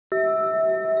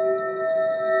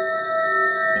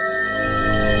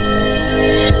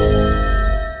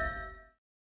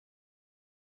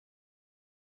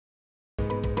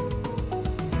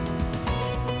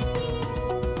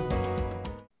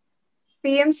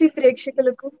TMC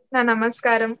ప్రేక్షకులకు నా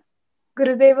నమస్కారం.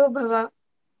 గురుదేవో భవ.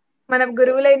 మన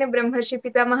గురువులైన బ్రహ్మర్షి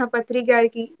పితామహ పత్రి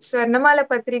గారికి, స్వర్ణమాల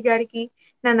పత్రి గారికి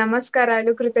నా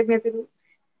నమస్కారాలు, కృతజ్ఞతలు.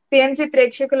 టిఎంసి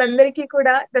ప్రేక్షకులందరికీ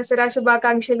కూడా దసరా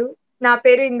శుభాకాంక్షలు. నా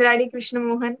పేరు ఇంద్రాణి కృష్ణ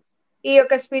మోహన్. ఈ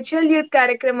యొక్క స్పిరిచువల్ యూత్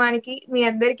కార్యక్రమానికి మీ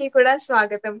అందరికీ కూడా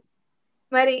స్వాగతం.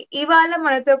 మరి ఇవాళ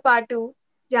మనతో పాటు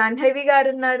జాహ్నవి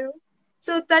గారు ఉన్నారు.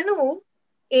 సో తను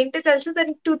ఏంటో తెలుసు,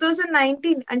 తనకి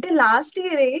 2019 అంటే లాస్ట్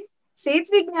ఇయరే సేత్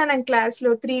విజ్ఞానం క్లాస్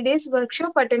లో 3 days వర్క్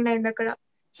షాప్ అటెండ్ అయింది అక్కడ.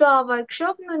 సో ఆ వర్క్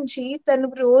షాప్ నుంచి తను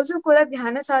రోజు కూడా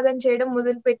ధ్యాన సాధన చేయడం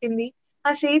మొదలు పెట్టింది.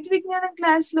 ఆ సేత్ విజ్ఞానం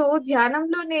క్లాస్ లో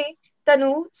ధ్యానంలోనే తను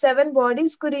 7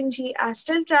 బాడీస్ గురించి,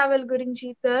 ఆస్ట్రల్ ట్రావెల్ గురించి,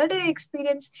 థర్డ్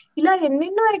ఎక్స్పీరియన్స్, ఇలా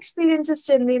ఎన్నెన్నో ఎక్స్పీరియన్సెస్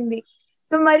చెందింది.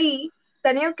 సో మరి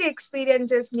తన యొక్క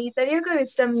ఎక్స్పీరియన్సెస్ ని, తన యొక్క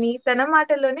విస్టమ్ ని తన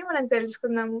మాటల్లోనే మనం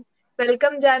తెలుసుకుందాము.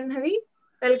 Welcome Jahnavi.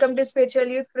 Welcome to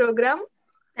spiritual youth programme.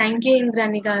 Thank you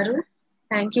Indrani గారు.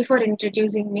 థ్యాంక్ యూ ఫర్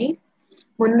ఇంట్రడ్యూసింగ్ మీ.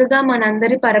 ముందుగా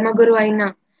మనందరి పరమ గురువు అయిన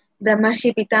బ్రహ్మర్షి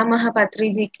పితామహ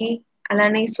పత్రిజీకి,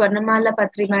 అలానే స్వర్ణమాల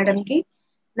పత్రి మేడంకి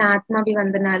నా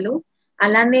ఆత్మాభివందనాలు.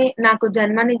 అలానే నాకు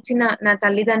జన్మనిచ్చిన నా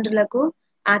తల్లిదండ్రులకు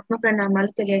ఆత్మ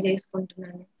ప్రణామాలు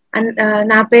తెలియజేసుకుంటున్నాను.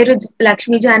 నా పేరు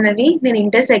లక్ష్మీ జాహ్నవి. నేను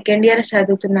ఇంటర్ సెకండ్ ఇయర్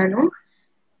చదువుతున్నాను.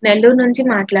 నెల్లూరు నుంచి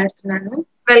మాట్లాడుతున్నాను.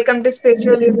 Welcome to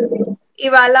spiritual youth.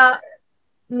 ఇవాళ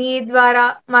నీ ద్వారా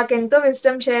మాకెంతో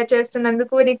విస్టమ్ షేర్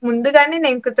చేస్తున్నందుకు నీకు ముందుగానే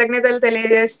నేను కృతజ్ఞతలు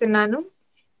తెలియజేస్తున్నాను.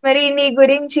 మరి నీ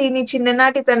గురించి, నీ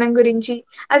చిన్ననాటి తనం గురించి,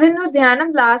 అసలు నువ్వు ధ్యానం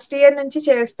లాస్ట్ ఇయర్ నుంచి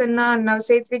చేస్తున్నా అన్నావు,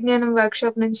 సేత్ విజ్ఞానం వర్క్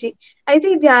షాప్ నుంచి. అయితే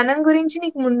ఈ ధ్యానం గురించి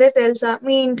నీకు ముందే తెలుసా?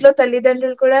 మీ ఇంట్లో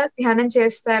తల్లిదండ్రులు కూడా ధ్యానం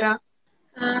చేస్తారా?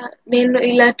 నేను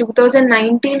ఇలా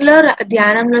 2019 లో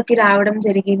ధ్యానంలోకి రావడం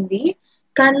జరిగింది.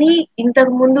 కానీ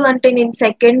ఇంతకు ముందు అంటే నేను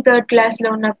సెకండ్ థర్డ్ క్లాస్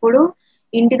లో ఉన్నప్పుడు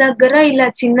ఇంటి దగ్గర ఇలా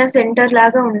చిన్న సెంటర్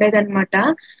లాగా ఉండేదన్నమాట.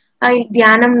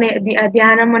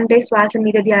 ధ్యానం అంటే శ్వాస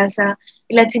మీద ధ్యాస,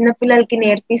 ఇలా చిన్న పిల్లలకి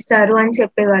నేర్పిస్తారు అని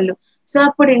చెప్పేవాళ్ళు. సో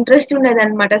అప్పుడు ఇంట్రెస్ట్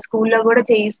ఉండేదన్నమాట. స్కూల్లో కూడా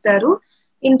చేయిస్తారు.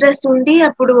 ఇంట్రెస్ట్ ఉండి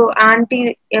అప్పుడు ఆంటీ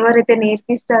ఎవరైతే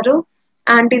నేర్పిస్తారో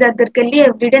ఆంటీ దగ్గరికి వెళ్ళి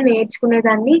ఎవ్రీడే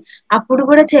నేర్చుకునేదాన్ని. అప్పుడు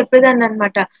కూడా చెప్పేదాన్ని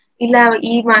అనమాట, ఇలా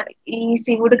ఈ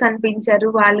శివుడు కనిపించారు,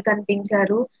 వాళ్ళు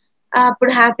కనిపించారు.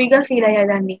 అప్పుడు హ్యాపీగా ఫీల్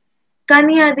అయ్యేదాన్ని.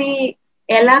 కానీ అది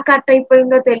ఎలా కట్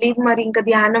అయిపోయిందో తెలియదు. మరి ఇంకా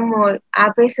ధ్యానం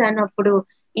ఆపేసాను. అప్పుడు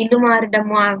ఇల్లు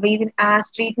మారడము, ఆ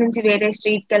స్ట్రీట్ నుంచి వేరే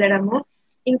స్ట్రీట్ కి వెళ్ళడము,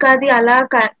 ఇంకా అది అలా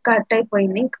కట్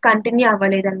అయిపోయింది. ఇంకా కంటిన్యూ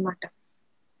అవ్వలేదన్నమాట.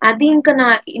 అది ఇంకా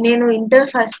నేను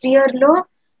ఇంటర్ ఫస్ట్ ఇయర్ లో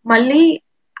మళ్ళీ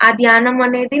ఆ ధ్యానం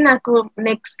అనేది నాకు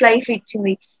నెక్స్ట్ లైఫ్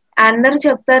ఇచ్చింది. అందరూ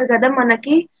చెప్తారు కదా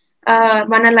మనకి,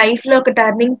 మన లైఫ్ లో ఒక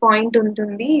టర్నింగ్ పాయింట్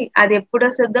ఉంటుంది, అది ఎప్పుడు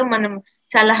వస్తుందో మనం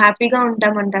చాలా హ్యాపీగా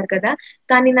ఉంటామంటారు కదా.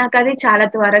 కానీ నాకు అది చాలా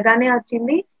త్వరగానే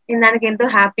వచ్చింది. నేను దానికి ఎంతో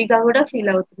హ్యాపీగా కూడా ఫీల్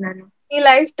అవుతున్నాను. నీ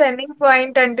లైఫ్ టర్నింగ్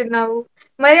పాయింట్ అంటున్నావు.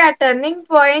 మరి ఆ టర్నింగ్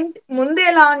పాయింట్ ముందు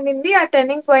ఎలా ఉండింది, ఆ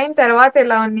టర్నింగ్ పాయింట్ తర్వాత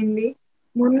ఎలా ఉండింది?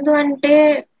 ముందు అంటే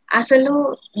అసలు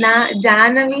నా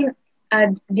జాహ్నవి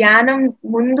ధ్యానం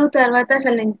ముందు తర్వాత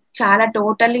అసలు నేను చాలా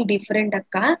టోటల్లీ డిఫరెంట్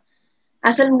అక్క.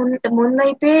 అసలు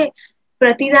ముందైతే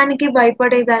ప్రతిదానికి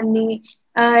భయపడేదాన్ని.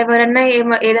 ఎవరన్నా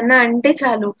ఏదన్నా అంటే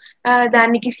చాలు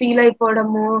దానికి ఫీల్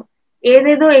అయిపోవడము,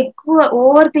 ఏదేదో ఎక్కువ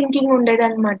ఓవర్ థింకింగ్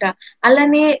ఉండేదన్నమాట.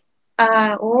 అలానే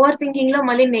ఓవర్ థింకింగ్ లో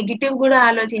మళ్ళీ నెగిటివ్ కూడా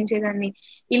ఆలోచించేదాన్ని.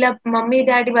 ఇలా మమ్మీ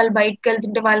డాడీ వాళ్ళు బయటకు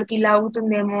వెళ్తుంటే వాళ్ళకి ఇలా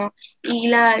అవుతుందేమో,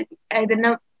 ఇలా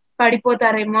ఏదైనా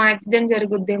పడిపోతారేమో, యాక్సిడెంట్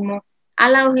జరుగుద్దేమో,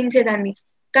 అలా ఊహించేదాన్ని.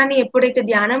 కానీ ఎప్పుడైతే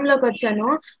ధ్యానంలోకి వచ్చానో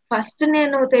ఫస్ట్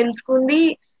నేను తెలుసుకుంది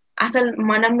అసలు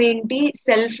మనం ఏంటి,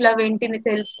 సెల్ఫ్ లవ్ ఏంటి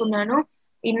తెలుసుకున్నాను.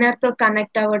 ఇన్నర్ తో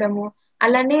కనెక్ట్ అవ్వడము,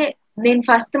 అలానే నేను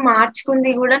ఫస్ట్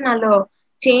మార్చుకుంది కూడా నాలో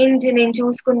చేంజ్ నేను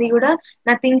చూసుకుంది కూడా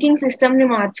నా థింకింగ్ సిస్టమ్ ని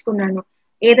మార్చుకున్నాను.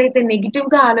 ఏదైతే నెగిటివ్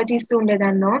గా ఆలోచిస్తూ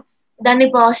ఉండేదాన్నో దాన్ని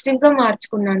పాజిటివ్ గా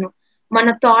మార్చుకున్నాను. మన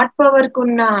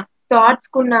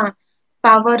థాట్స్ కున్న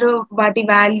పవర్, వాటి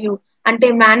వాల్యూ అంటే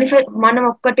మనం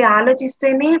ఒక్కటి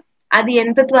ఆలోచిస్తేనే అది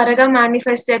ఎంత త్వరగా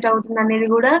మేనిఫెస్టేట్ అవుతుంది అనేది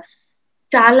కూడా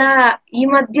చాలా ఈ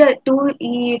మధ్య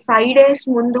ఈ 5 days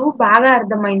ముందు బాగా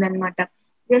అర్థమైంది అనమాట.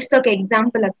 జస్ట్ ఒక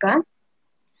ఎగ్జాంపుల్ అక్క.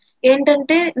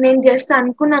 ఏంటంటే నేను జస్ట్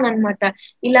అనుకున్నాను అనమాట,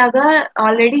 ఇలాగా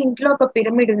ఆల్రెడీ ఇంట్లో ఒక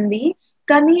పిరమిడ్ ఉంది,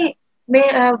 కానీ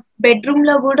బెడ్రూమ్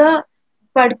లో కూడా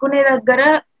పడుకునే దగ్గర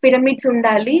పిరమిడ్స్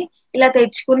ఉండాలి, ఇలా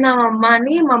తెచ్చుకుందామమ్మా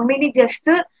అని మమ్మీని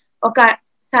జస్ట్ ఒక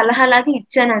సలహాలాగా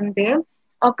ఇచ్చాను అంతే.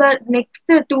 ఒక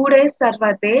నెక్స్ట్ 2 days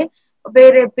తర్వాతే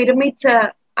వేరే పిరమిడ్స్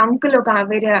అంకుల్ ఒక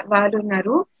వేరే వాళ్ళు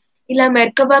ఉన్నారు, ఇలా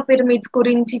మెర్కబా పిరమిడ్స్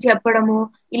గురించి చెప్పడము,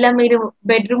 ఇలా మీరు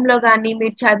బెడ్రూమ్ లో గానీ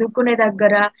మీరు చదువుకునే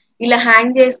దగ్గర ఇలా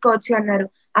హ్యాంగ్ చేసుకోవచ్చు అన్నారు.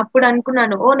 అప్పుడు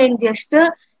అనుకున్నాను, నేను జస్ట్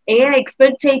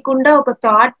ఎక్స్పెక్ట్ చేయకుండా ఒక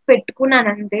థాట్ పెట్టుకున్నాను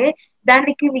అంతే,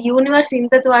 దానికి యూనివర్స్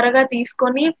ఇంత త్వరగా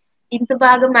తీసుకొని ఇంత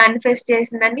బాగా మేనిఫెస్ట్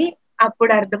చేసిందని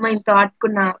అప్పుడు అర్థమైంది థాట్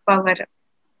కున్న పవర్.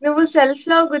 నువ్వు సెల్ఫ్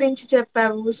లవ్ గురించి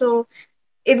చెప్పావు. సో,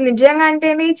 ఇది నిజంగా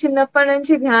అంటేనే చిన్నప్పటి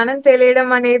నుంచి ధ్యానం తెలియడం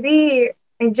అనేది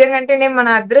నిజంగా అంటేనే మన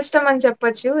అదృష్టం అని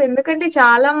చెప్పొచ్చు. ఎందుకంటే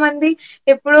చాలా మంది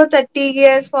ఎప్పుడో 30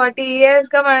 ఇయర్స్, 40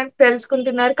 ఇయర్స్‌గా మనం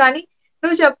తెలుసుకుంటున్నారు. కానీ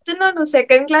నువ్వు చెప్తున్నావు నువ్వు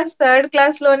సెకండ్ క్లాస్, థర్డ్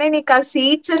క్లాస్‌లోనే నీకు ఆ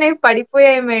సీడ్స్ అనేవి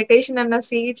పడిపోయాయి మెడిటేషన్ అన్న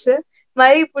సీడ్స్.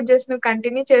 మరి ఇప్పుడు జస్ట్ నువ్వు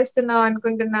కంటిన్యూ చేస్తున్నావు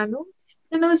అనుకుంటున్నాను.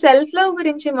 నువ్వు సెల్ఫ్ లవ్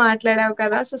గురించి మాట్లాడావు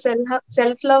కదా! సో,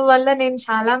 సెల్ఫ్ లవ్ వల్ల నేను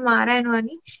చాలా మారాను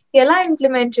అని. ఎలా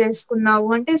ఇంప్లిమెంట్ చేసుకున్నావు?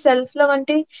 అంటే సెల్ఫ్ లవ్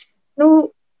అంటే నువ్వు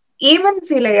ఏమని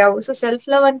ఫీల్ అయ్యావు? సో, సెల్ఫ్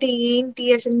లవ్ అంటే ఏంటి?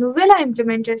 అసలు నువ్వెలా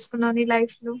ఇంప్లిమెంట్ చేసుకున్నావు నీ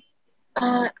లైఫ్‌లో?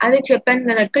 అదే చెప్పాను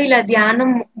కదక్క, ఇలా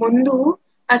ధ్యానం ముందు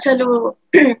అసలు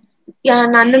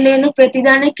నన్ను నేను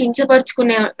ప్రతిదాన్ని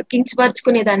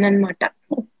కించపరుచుకునేదాన్ని అనమాట.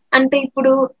 అంటే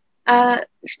ఇప్పుడు ఆ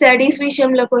స్టడీస్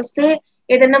విషయంలోకి వస్తే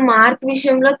ఏదైనా మార్క్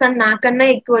విషయంలో తను నాకన్నా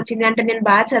ఎక్కువ వచ్చింది అంటే నేను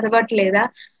బాగా చదవట్లేదా,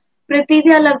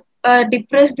 ప్రతిదీ అలా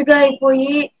డిప్రెస్డ్ గా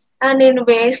అయిపోయి నేను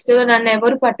వేస్ట్, నన్ను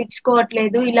ఎవరు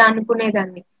పట్టించుకోవట్లేదు ఇలా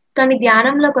అనుకునేదాన్ని. కానీ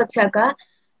ధ్యానంలోకి వచ్చాక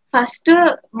ఫస్ట్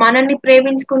మనల్ని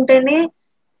ప్రేమించుకుంటేనే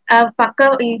పక్క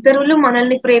ఇతరులు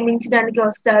మనల్ని ప్రేమించడానికి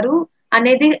వస్తారు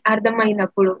అనేది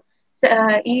అర్థమైనప్పుడు,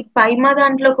 ఈ పైమ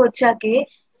దాంట్లోకి వచ్చాకే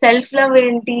సెల్ఫ్ లవ్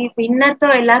ఏంటి, ఇన్నర్ తో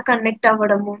ఎలా కనెక్ట్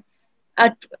అవ్వడము,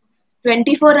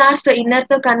 24 hours ఇన్నర్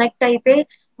తో కనెక్ట్ అయితే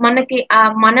మనకి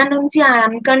మన నుంచి ఆ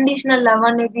అన్కండిషనల్ లవ్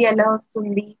అనేది ఎలా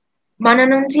వస్తుంది, మన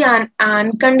నుంచి ఆ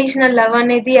అన్కండిషనల్ లవ్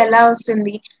అనేది ఎలా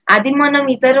వస్తుంది, అది మనం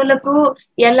ఇతరులకు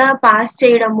ఎలా పాస్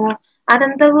చేయడము,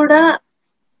 అదంతా కూడా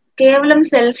కేవలం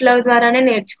సెల్ఫ్ లవ్ ద్వారానే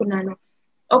నేర్చుకున్నాను.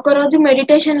 ఒకరోజు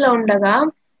మెడిటేషన్ లో ఉండగా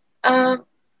ఆ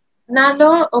నాలో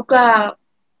ఒక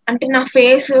అంటే నా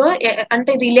ఫేస్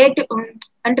అంటే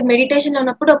అంటే మెడిటేషన్ లో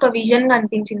ఉన్నప్పుడు ఒక విజన్ గా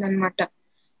అనిపించింది అనమాట.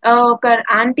 ఒక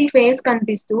ఆంటీ ఫేస్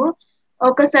కనిపిస్తూ,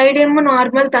 ఒక సైడ్ ఏమో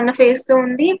నార్మల్ తన ఫేస్ తో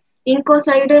ఉంది, ఇంకో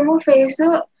సైడ్ ఏమో ఫేస్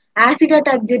యాసిడ్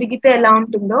అటాక్ జరిగితే ఎలా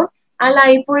ఉంటుందో అలా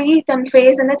అయిపోయి తన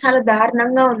ఫేస్ అనేది చాలా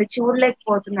దారుణంగా ఉంది,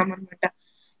 చూడలేకపోతున్నాం అనమాట.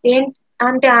 ఏం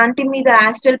అంటే ఆంటీ మీద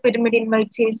ఆస్ట్రల్ పిరమిడ్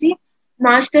ఇన్వైట్ చేసి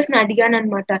మాస్టర్స్ ని అడిగాను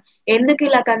అనమాట. ఎందుకు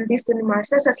ఇలా కనిపిస్తుంది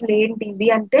మాస్టర్స్, అసలు ఏంటి ఇది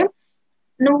అంటే,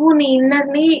 నువ్వు నీ ఇన్నర్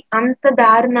ని అంత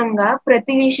దారుణంగా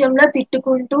ప్రతి విషయంలో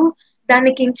తిట్టుకుంటూ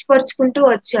దాన్ని కించపరుచుకుంటూ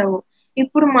వచ్చావు.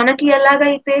 ఇప్పుడు మనకి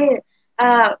ఎలాగైతే ఆ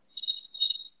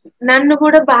నన్ను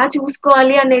కూడా బాగా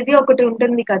చూసుకోవాలి అనేది ఒకటి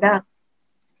ఉంటుంది కదా,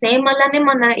 సేమ్ అలానే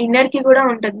మన ఇన్నర్ కి కూడా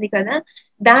ఉంటుంది కదా,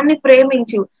 దాన్ని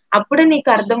ప్రేమించు, అప్పుడే నీకు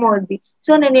అర్థమవుద్ది.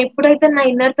 సో నేను ఎప్పుడైతే నా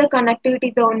ఇన్నర్ తో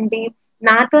కనెక్టివిటీతో ఉండి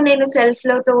నాతో నేను సెల్ఫ్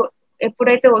లవ్ తో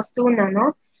ఎప్పుడైతే వస్తూ ఉన్నానో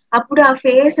అప్పుడు ఆ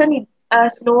ఫేస్ అని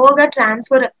స్లోగా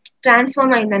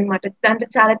ట్రాన్స్ఫార్మ్ అయింది అనమాట. దాంట్లో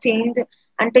చాలా చేంజ్,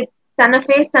 అంటే తన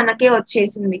ఫేస్ తనకే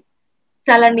వచ్చేసింది,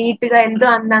 చాలా నీట్ గా ఎంతో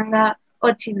అందంగా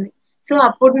వచ్చింది. సో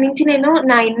అప్పటి నుంచి నేను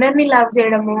నా ఇన్నర్ ని లవ్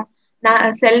చేయడము, నా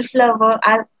సెల్ఫ్ లవ్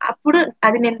అప్పుడు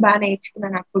అది నేను బాగా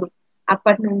నేర్చుకున్నాను అప్పుడు,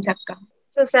 అప్పటి నుంచి అక్క.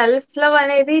 సో సెల్ఫ్ లవ్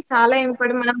అనేది చాలా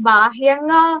ఇంపార్టెంట్. మనం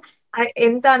బాహ్యంగా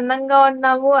ఎంత అందంగా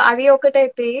ఉన్నాము అది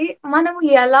ఒకటైతే, మనం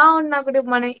ఎలా ఉన్నా కూడా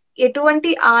మనం ఎటువంటి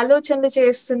ఆలోచనలు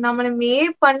చేస్తున్నా, మనం ఏ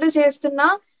పనులు చేస్తున్నా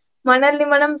మనల్ని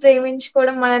మనం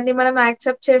ప్రేమించుకోవడం, మనల్ని మనం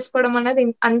యాక్సెప్ట్ చేసుకోవడం అనేది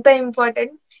అంత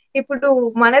ఇంపార్టెంట్. ఇప్పుడు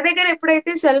మన దగ్గర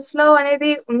ఎప్పుడైతే సెల్ఫ్ లవ్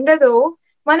అనేది ఉండదో,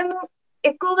 మనము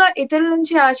ఎక్కువగా ఇతరుల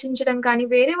నుంచి ఆశించడం కానీ,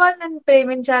 వేరే వాళ్ళని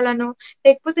ప్రేమించాలను,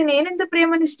 లేకపోతే నేనెంత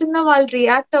ప్రేమనిస్తున్నా వాళ్ళు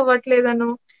రియాక్ట్ అవ్వట్లేదనో,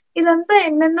 ఇదంతా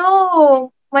ఎన్నెన్నో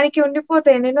మనకి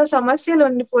ఉండిపోతాయి. ఎన్నెన్నో సమస్యలు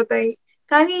ఉండిపోతాయి.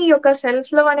 కానీ ఈ యొక్క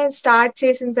సెల్ఫ్ లవ్ అనేది స్టార్ట్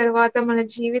చేసిన తర్వాత మన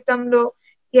జీవితంలో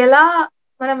ఎలా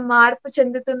మనం మార్పు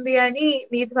చెందుతుంది అని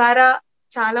నీ ద్వారా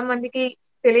చాలా మందికి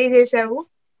తెలియజేశావు.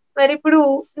 మరిప్పుడు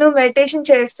నువ్వు మెడిటేషన్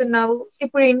చేస్తున్నావు.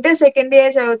 ఇప్పుడు ఇంటర్ సెకండ్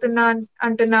ఇయర్ చదువుతున్నా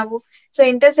అంటున్నావు. సో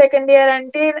ఇంటర్ సెకండ్ ఇయర్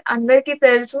అంటే అందరికీ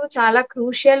తెలుసు చాలా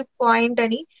క్రూషియల్ పాయింట్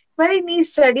అని. మరి నీ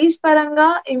స్టడీస్ పరంగా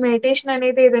ఈ మెడిటేషన్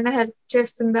అనేది ఏదైనా హెల్ప్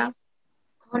చేస్తుందా?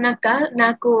 అవునక్క,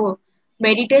 నాకు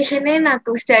మెడిటేషనే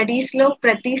నాకు స్టడీస్ లో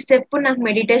ప్రతి స్టెప్ నాకు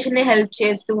మెడిటేషనే హెల్ప్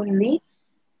చేస్తూ ఉంది.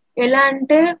 ఎలా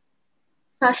అంటే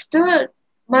ఫస్ట్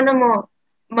మనము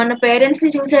మన పేరెంట్స్ ని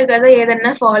చూసే కదా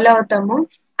ఏదన్నా ఫాలో అవుతాము.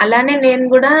 అలానే నేను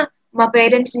కూడా మా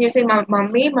పేరెంట్స్ ని చూసి, మా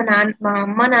మమ్మీ మా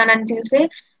అమ్మ నాన్నని చూసే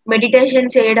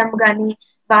మెడిటేషన్ చేయడం గాని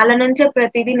వాళ్ళ నుంచే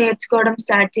ప్రతిదీ నేర్చుకోవడం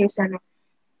స్టార్ట్ చేశాను.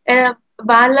 ఆ,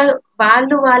 వాళ్ళ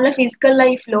వాళ్ళ ఫిజికల్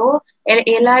లైఫ్ లో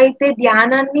ఎలా అయితే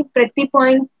ధ్యానాన్ని ప్రతి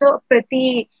పాయింట్ తో ప్రతి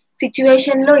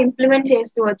సిచ్యువేషన్ లో ఇంప్లిమెంట్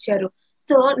చేస్తూ వచ్చారు.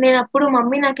 సో నేను అప్పుడు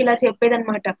మమ్మీ నాకు ఇలా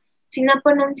చెప్పేదన్నమాట,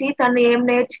 చిన్నప్పటి నుంచి తను ఏం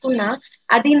నేర్చుకున్నా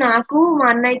అది నాకు మా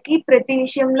అన్నయ్యకి ప్రతి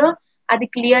విషయంలో అది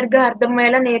క్లియర్ గా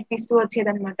అర్థమయ్యేలా నేర్పిస్తూ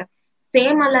వచ్చేదన్నమాట.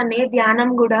 సేమ్ అలానే ధ్యానం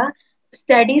కూడా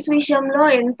స్టడీస్ విషయంలో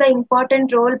ఎంత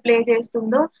ఇంపార్టెంట్ రోల్ ప్లే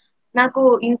చేస్తుందో నాకు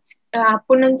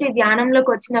అప్పటి నుంచి ధ్యానంలోకి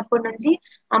వచ్చినప్పటి నుంచి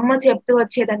అమ్మ చెప్తూ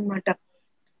వచ్చేదన్నమాట.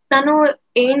 తను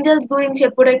ఏంజల్స్ గురించి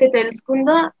ఎప్పుడైతే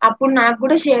తెలుసుకుందో అప్పుడు నాకు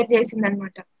కూడా షేర్ చేసింది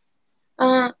అనమాట. ఆ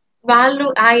వాళ్ళు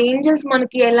ఆ ఏంజెల్స్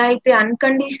మనకి ఎలా అయితే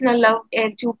అన్కండిషనల్ లవ్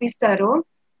చూపిస్తారో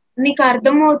నీకు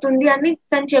అర్థమవుతుంది అని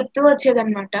తను చెప్తూ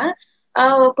వచ్చేదన్నమాట.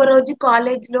 ఒక రోజు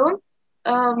కాలేజ్ లో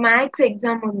మ్యాథ్స్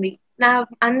ఎగ్జామ్ ఉంది. నా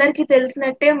అందరికీ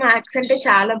తెలిసినట్టే మ్యాథ్స్ అంటే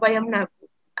చాలా భయం నాకు.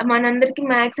 మనందరికి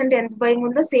మ్యాథ్స్ అంటే ఎంత భయం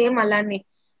ఉందో సేమ్ అలానే.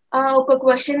 ఒక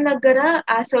క్వశ్చన్ దగ్గర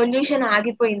ఆ సొల్యూషన్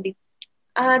ఆగిపోయింది.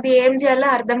 అది ఏం చేయాలో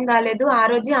అర్థం కాలేదు. ఆ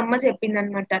రోజే అమ్మ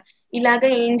చెప్పిందనమాట. ఇలాగ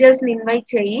ఏంజెల్స్ ని ఇన్వైట్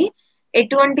చెయ్యి.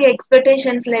 ఎటువంటి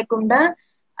ఎక్స్‌పెక్టేషన్స్ లేకుండా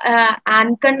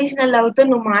అన్‌కండిషనల్ లవ్‌తో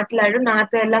నువ్వు మాట్లాడు.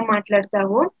 నాతో ఎలా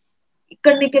మాట్లాడతావో.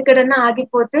 నీకెక్కడన్నా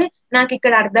ఆగిపోతే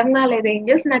నాకిక్కడ అర్థం కాలేదు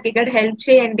ఏంజెల్స్. నాకిక్కడ హెల్ప్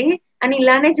చేయండి అని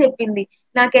ఇలానే చెప్పింది.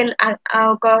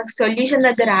 ఒక సొల్యూషన్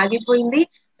దగ్గర ఆగిపోయింది.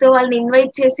 సో వాళ్ళని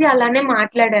ఇన్వైట్ చేసి అలానే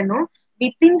మాట్లాడాను.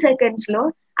 వితిన్ సెకండ్స్ లో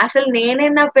అసలు నేనే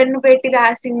నా పెన్ను పెట్టి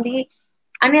రాసింది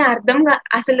అని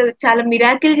అసలు చాలా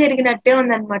మిరాకిల్ జరిగినట్టే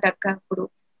ఉందన్నమాట అక్క అప్పుడు.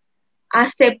 ఆ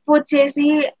స్టెప్ వచ్చేసి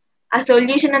ఆ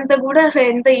సొల్యూషన్ అంతా కూడా అసలు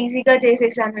ఎంత ఈజీగా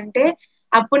చేసేసానంటే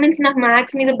అప్పటి నుంచి నాకు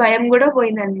మ్యాథ్స్ మీద భయం కూడా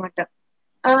పోయిందన్నమాట.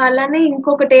 అలానే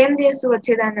ఇంకొకటి ఏం చేస్తూ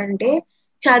వచ్చేదానంటే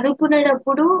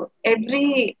చదువుకునేటప్పుడు ఎవ్రీ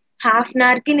హాఫ్ అన్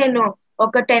అవర్ కి నేను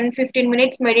ఒక 10-15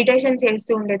 మినిట్స్ మెడిటేషన్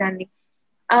చేస్తూ ఉండేదాన్ని.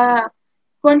 ఆ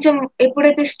కొంచెం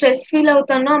ఎప్పుడైతే స్ట్రెస్ ఫీల్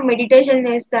అవుతానో మెడిటేషన్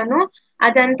చేస్తానో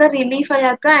అదంతా రిలీఫ్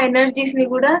అయ్యాక ఎనర్జీస్ ని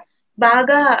కూడా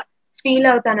బాగా ఫీల్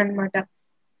అవుతానన్నమాట.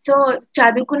 సో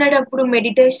చదువుకునేటప్పుడు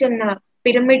మెడిటేషన్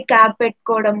పిరమిడ్ క్యాప్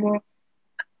పెట్టుకోవడము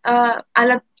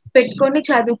అలా పెట్టుకొని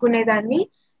చదువుకునేదాన్ని.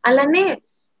 అలానే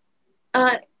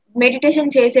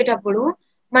మెడిటేషన్ చేసేటప్పుడు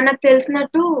మనకు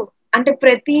తెలిసినట్టు అంటే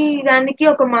ప్రతి దానికి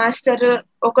ఒక మాస్టర్,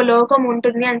 ఒక లోకం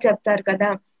ఉంటుంది అని చెప్తారు కదా!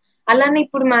 అలానే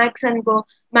ఇప్పుడు మ్యాథ్స్ అనుకో,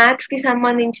 మ్యాథ్స్ కి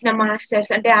సంబంధించిన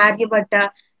మాస్టర్స్ అంటే ఆర్యభట్ట,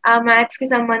 ఆ మ్యాథ్స్ కి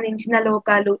సంబంధించిన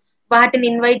లోకాలు వాటిని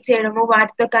ఇన్వైట్ చేయడము,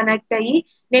 వాటితో కనెక్ట్ అయ్యి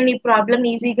నేను ఈ ప్రాబ్లమ్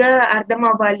ఈజీగా అర్థం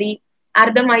అవ్వాలి,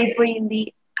 అర్థం అయిపోయింది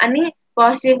అని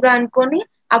పాజిటివ్ గా అనుకొని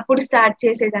అప్పుడు స్టార్ట్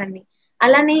చేసేదాన్ని.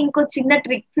 అలానే ఇంకో చిన్న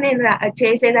ట్రిక్ నేను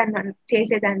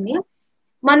చేసేదాన్ని.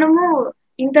 మనము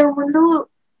ఇంతకు ముందు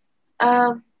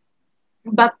ఆహ్,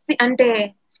 భక్తి అంటే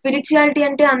స్పిరిచువాలిటీ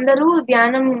అంటే అందరూ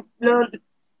ధ్యానంలో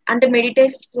అంటే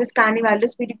మెడిటేషన్స్ కాని వాళ్ళు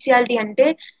స్పిరిచువాలిటీ అంటే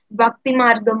భక్తి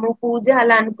మార్గము, పూజ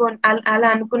అలా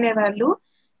అనుకునేవాళ్ళు.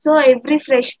 సో ఎవ్రీ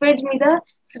ఫ్రెష్ పేజ్ మీద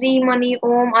శ్రీమణి,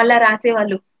 ఓం అలా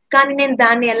రాసేవాళ్ళు. కానీ నేను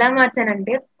దాన్ని ఎలా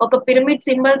మార్చానంటే ఒక పిరమిడ్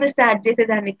సింబల్‌తో స్టార్ట్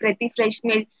చేసేదాన్ని ప్రతి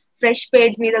ఫ్రెష్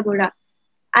పేజ్ మీద గూడా.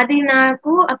 అది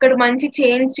నాకు అక్కడ మంచి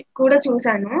చేంజ్ కూడా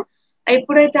చూసాను.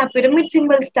 ఎప్పుడైతే ఆ పిరమిడ్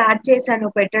సింబల్ స్టార్ట్ చేశానో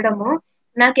పెట్టడము,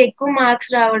 నాకెక్కువ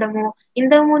మార్క్స్ రావడము,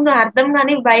 ఇంతకుముందు అర్థం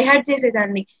గాని బై హార్ట్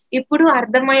చేసేదాన్ని. ఇప్పుడు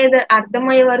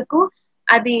అర్థమయ్యే వరకు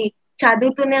అది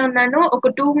చదువుతూనే ఉన్నాను. ఒక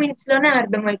 2 మినిట్స్ లోనే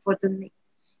అర్థమైపోతుంది.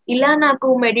 ఇలా నాకు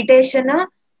మెడిటేషన్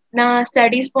నా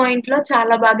స్టడీస్ పాయింట్‌లో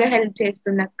చాలా బాగా హెల్ప్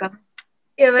చేస్తుందక్క.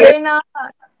 ఎవరైనా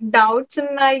డౌట్స్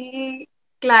ఉన్నాయి,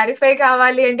 క్లారిఫై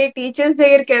కావాలి అంటే టీచర్స్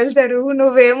దగ్గరికెళ్తారు.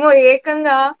 నువ్వేమో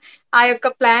ఏకంగా ఆ యొక్క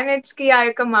ప్లానెట్స్‌కి, ఆ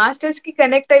యొక్క మాస్టర్స్‌కి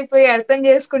కనెక్ట్ అయిపోయి అర్థం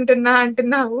చేసుకుంటున్నా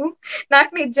అంటున్నావు.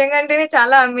 నాకు నిజంగా అంటేనే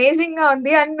చాలా అమేజింగ్‌గా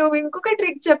ఉంది. అండ్ నువ్వు ఇంకొక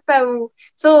ట్రిక్ చెప్పావు.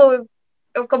 సో,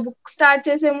 ఒక బుక్ స్టార్ట్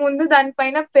చేసే ముందు దాని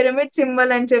పైన పిరమిడ్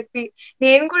సింబల్ అని చెప్పి,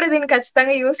 నేను కూడా దీన్ని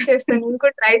ఖచ్చితంగా యూజ్ చేస్తాను. నేను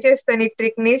కూడా ట్రై చేస్తాను ఈ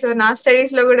ట్రిక్‌ని. సో, నా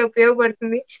స్టడీస్‌లో కూడా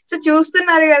ఉపయోగపడుతుంది. సో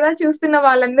చూస్తున్నారు గదా! చూస్తున్న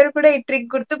వాళ్ళందరూ కూడా ఈ ట్రిక్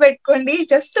గుర్తుపెట్టుకోండి.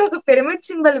 జస్ట్ ఒక పిరమిడ్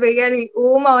సింబల్ వేయాలి.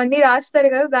 ఓం అవన్నీ రాస్తారు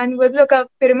గదా! దాని బదులు ఒక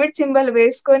పిరమిడ్ సింబల్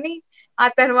వేసుకొని, ఆ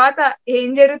తర్వాత ఏం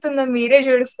జరుగుతుందో మీరే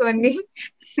జూసుకోండి.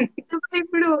 సో,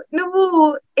 ఇప్పుడు నువ్వు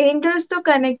ఏంజెల్స్‌తో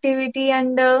కనెక్టివిటీ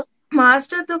అండ్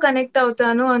మాస్టర్‌తో కనెక్ట్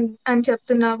అవుతాను అని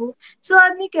చెప్తున్నావు. సో,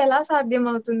 అది నీకెలా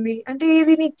సాధ్యమవుతుంది? అంటే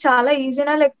ఇది నీకు చాలా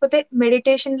ఈజీనా? లేకపోతే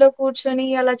మెడిటేషన్‌లో కూర్చొని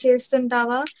అలా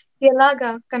చేస్తుంటావా?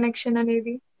 ఎలాగా కనెక్షన్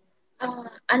అనేది? ఆ!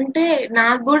 అంటే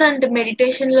నాకు గూడా అంటే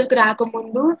మెడిటేషన్‌లోకి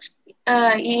రాకముందు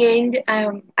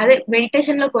అదే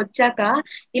మెడిటేషన్‌లోకొచ్చాక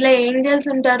ఇలా ఏంజెల్స్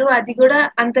ఉంటారు అది గూడా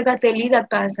అంతగా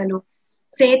తెలీదక్క అసలు.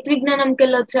 సేత్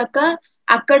విజ్ఞానంకెళ్ళొచ్చాక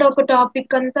అక్కడ ఒక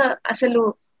టాపిక్ అంతా అసలు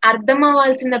అర్థం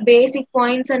అవ్వాల్సిన బేసిక్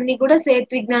పాయింట్స్ అన్నీ గూడా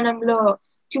సేత్ విజ్ఞానంలో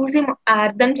చూసి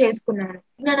అర్థం చేసుకున్నాను.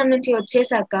 విజ్ఞానం నుంచి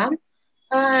వచ్చేసాక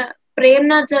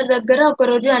ప్రేమ్‌నాథ్ సార్ దగ్గర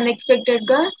ఒకరోజు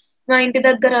అన్‌ఎక్స్‌పెక్టెడ్‌గా మా ఇంటి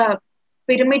దగ్గర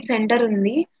పిరమిడ్ సెంటర్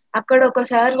ఉంది. అక్కడ ఒక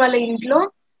సార్ వాళ్ళ ఇంట్లో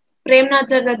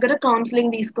ప్రేమ్‌నాథ్ సార్ దగ్గర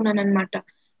కౌన్సెలింగ్ తీసుకున్నాననమాట.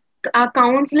 ఆ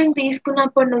కౌన్సెలింగ్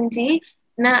తీసుకున్నప్పటి నుంచి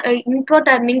నా ఇంకో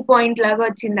టర్నింగ్ పాయింట్ లాగా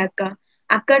వచ్చిందక్క.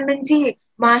 అక్కడి నుంచి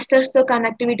మాస్టర్స్‌తో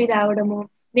కనెక్టివిటీ రావడము.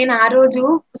 నేను ఆ రోజు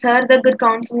సార్ దగ్గర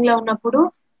కౌన్సెలింగ్‌లో ఉన్నప్పుడు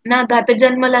నా గత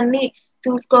జన్మలన్నీ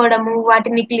చూసుకోవడము,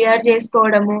 వాటిని క్లియర్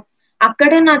చేసుకోవడము.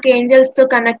 అక్కడే నాకు ఏంజెల్స్‌తో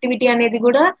కనెక్టివిటీ అనేది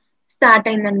గూడా స్టార్ట్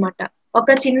అయిందనమాట. ఒక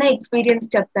చిన్న ఎక్స్‌పీరియన్స్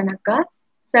చెప్తానక్క.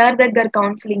 సార్ దగ్గర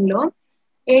కౌన్సెలింగ్‌లో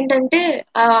ఏంటంటే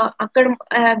అక్కడ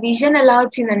విజన్ ఎలా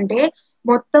వచ్చిందంటే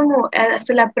మొత్తము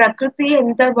అసల ప్రకృతి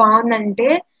ఎంత బావుందంటే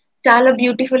చాలా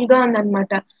బ్యూటిఫుల్ గా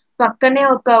ఉందన్నమాట. పక్కనే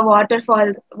ఒక వాటర్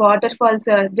ఫాల్స్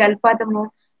జలపాతము,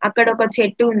 అక్కడ ఒక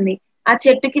చెట్టు ఉంది. ఆ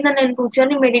చెట్టు కింద నేను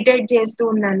కూర్చొని మెడిటేట్ చేస్తూ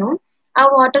ఉన్నాను. ఆ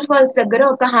వాటర్ ఫాల్స్ దగ్గర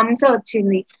ఒక హంస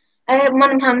వచ్చింది.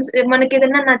 మనం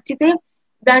మనకేదైనా నచ్చితే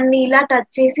దాన్ని ఇలా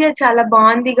టచ్ చేసి అది చాలా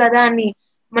బాగుంది కదా అని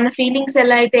మన ఫీలింగ్స్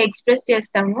ఎలా అయితే ఎక్స్‌ప్రెస్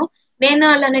చేస్తామో, నేను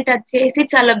అలానే టచ్ చేసి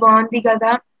చాలా బాగుంది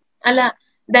కదా! అలా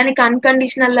దానికి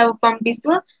అన్‌కండిషనల్ లవ్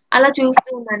పంపిస్తూ అలా చూస్తూ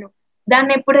ఉన్నాను.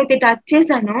 దాన్నెప్పుడైతే టచ్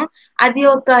చేశానో, అది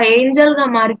ఒక ఏంజెల్‌గా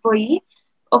మారిపోయి,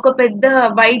 ఒక పెద్ద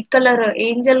వైట్ కలర్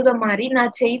ఏంజెల్‌గా మారి, నా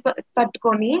చెయ్యి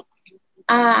పట్టుకొని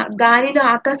గాలిలో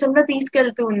ఆకాశంలో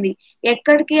తీసుకెళ్తూ ఉంది.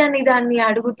 ఎక్కడికి అని దాన్ని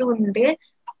అడుగుతూ ఉంటే,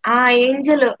 ఆ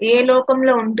ఏంజెల్ ఏ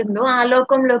లోకంలో ఉంటుందో, ఆ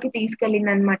లోకంలోకి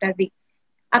తీసుకెళ్ళిందనమాట అది.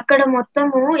 అక్కడ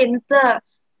మొత్తము ఎంత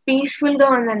పీస్‌ఫుల్‌గా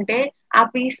ఉందంటే, ఆ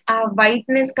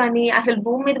వైట్‌నెస్ కానీ, అసలు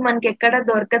భూమి మీద మనకెక్కడ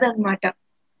దొరకదనమాట.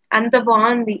 అంత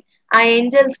బావుంది. ఆ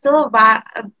ఏంజెల్స్‌తో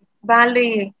వాళ్ళి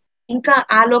ఇంకా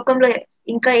ఆ లోకంలో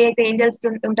ఇంకా ఏదైతే ఏంజెల్స్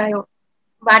ఉంటాయో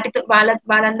వాటితో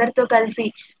వాళ్ళందరితో కలిసి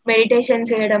మెడిటేషన్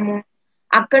చేయడము.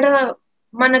 అక్కడ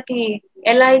మనకి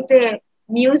ఎలా అయితే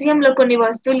మ్యూజియంలో కొన్ని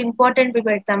వస్తువులు ఇంపార్టెంట్‌వి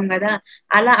పెడతాం గదా!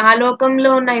 అలా ఆ లోకంలో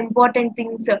ఉన్న ఇంపార్టెంట్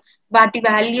థింగ్స్ వాటి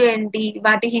వాల్యూ ఏంటి?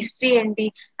 వాటి హిస్టరీ ఏంటి?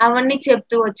 అవన్నీ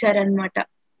చెప్తూ వచ్చారనమాట.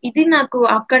 ఇది నాకు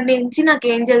అక్కడి నుంచి నాకు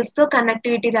ఏంజెల్స్‌తో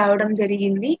కనెక్టివిటీ రావడం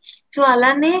జరిగింది. సో,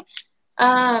 అలానే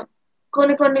ఆహ్,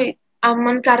 కొన్ని కొన్ని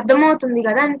మనకర్థమవుతుంది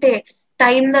గదా! అంటే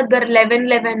టైం దగ్గర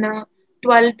 11:11,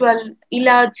 12:12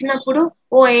 ఇలా వచ్చినప్పుడు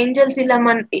ఓహ్! ఏంజెల్స్ ఇలా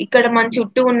ఇక్కడ మన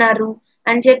చుట్టూ ఉన్నారు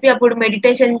అని చెప్పి అప్పుడు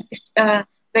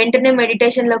వెంటనే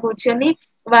మెడిటేషన్‌లో కూర్చొని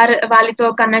వాళ్ళతో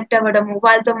కనెక్ట్ అవ్వడము,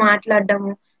 వాళ్ళతో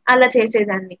మాట్లాడడము అలా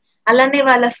చేసేదాన్ని. అలానే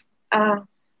వాళ్ళ ఆహ్,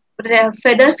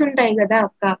 ఫెదర్స్ ఉంటాయి గదా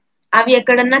అక్క! అవి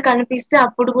ఎక్కడన్నా కనిపిస్తే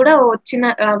అప్పుడు గూడా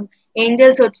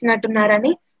ఏంజెల్స్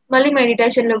వచ్చినట్టున్నారని మళ్ళీ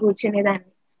మెడిటేషన్‌లో కూర్చునేదాన్ని.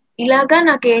 ఇలాగా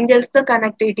నాకు ఏంజెల్స్‌తో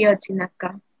కనెక్టివిటీ వచ్చిందక్క.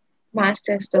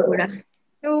 మాస్టర్స్‌తో గూడా.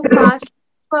 నువ్వు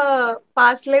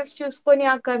పాస్ట్ లైఫ్స్ చూసుకొని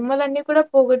ఆ కర్మలన్నీ కూడా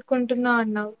పోగొట్టుకుంటున్నా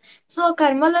అన్నావు. సో, ఆ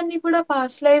కర్మలన్నీ కూడా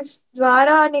పాస్ట్ లైఫ్స్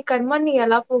ద్వారా నీ కర్మని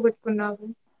ఎలా పోగొట్టుకున్నావు?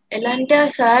 ఎలా అంటే ఆ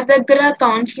సార్ దగ్గర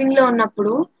కౌన్సెలింగ్‌లో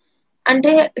ఉన్నప్పుడు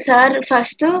అంటే సార్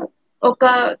ఫస్ట్ ఒక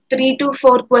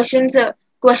 3-4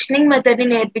 క్వెషనింగ్ మెథడ్‌ని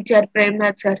నేర్పించారు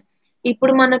ప్రేమ్‌నాథ్ సార్.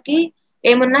 ఇప్పుడు మనకి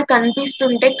ఏమన్నా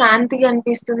కనిపిస్తుంటే కాంతి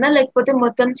కనిపిస్తుందా? లేకపోతే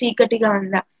మొత్తం చీకటిగా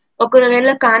ఉందా?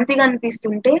 ఒకవేళ కాంతి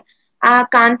కనిపిస్తుంటే ఆ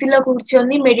కాంతిలో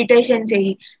కూర్చొని మెడిటేషన్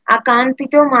చెయ్యి. ఆ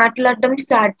కాంతితో మాట్లాడడం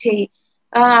స్టార్ట్ చెయ్యి.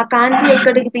 ఆ కాంతి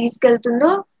ఎక్కడికి తీసుకెళ్తుందో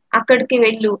అక్కడికి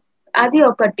వెళ్ళు. అది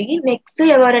ఒకటి. నెక్స్ట్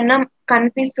ఎవరన్నా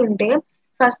కనిపిస్తుంటే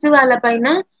ఫస్ట్ వాళ్ళ పైన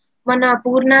మన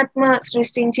పూర్ణాత్మ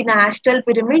సృష్టించిన ఆస్ట్రల్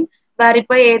పిరమిడ్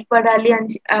వారిపై ఏర్పడాలి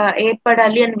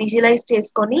అని విజువలైజ్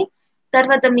చేసుకొని,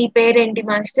 తర్వాత మీ పేరేంటి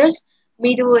మాస్టర్స్?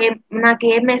 మీరు నాకు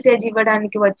ఏ మెసేజ్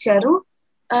ఇవ్వడానికి వచ్చారు?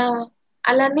 ఆహ్,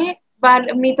 అలానే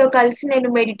మీతో కలిసి నేను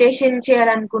మెడిటేషన్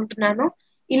చేయాలనుకుంటున్నాను.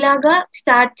 ఇలాగా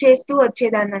స్టార్ట్ చేస్తూ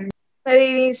వచ్చేదాన్ననమాట. మరి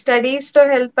నీ స్టడీస్‌లో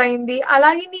హెల్ప్ అయింది.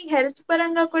 అలాగే నీ హెల్త్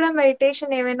పరంగా కూడా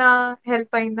మెడిటేషన్ ఏమైనా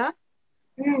హెల్ప్ అయిందా?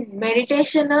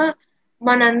 మెడిటేషన్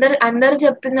అందరూ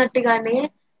చెప్తున్నట్టుగానే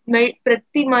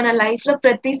మన లైఫ్‌లో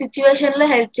ప్రతి సిట్యుయేషన్‌లో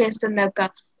హెల్ప్ చేస్తుందక్క.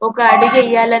 ఒక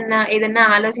అడుగెయ్యాలన్నా, ఏదన్నా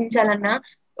ఆలోచించాలన్నా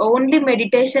ఓన్లీ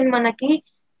మెడిటేషన్ మనకి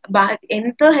బా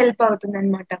ఎంతో హెల్ప్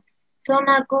అవుతుందనమాట. సో,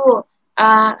 నాకు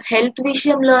హెల్త్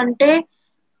విషయంలో అంటే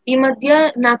ఈ మధ్య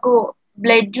నాకు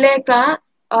బ్లడ్ లేక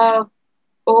ఆహ్,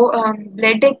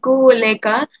 బ్లడ్ ఎక్కువ లేక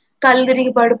కళ్ళు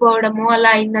తిరిగి పడిపోవడము అలా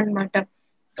అయిందనమాట.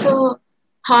 సో,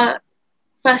 హా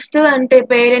ఫస్ట్ అంటే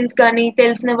పేరెంట్స్ గాని,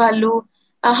 తెలిసిన వాళ్ళు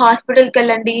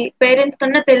హాస్పిటల్‌కెళ్ళండి. పేరెంట్స్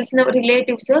కన్నా తెలిసిన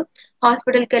రిలేటివ్స్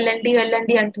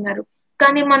వెళ్ళండి అంటున్నారు.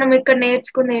 కానీ మనం ఇక్కడ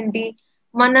నేర్చుకుందేంటి?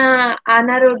 మన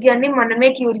అనారోగ్యాన్ని మనమే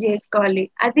క్యూర్ జేసుకోవాలి.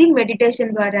 అది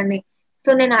మెడిటేషన్ ద్వారానే.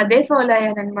 సో, నేను అదే ఫాలో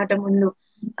అయ్యాననమాట ముందు.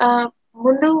 ఆహ్,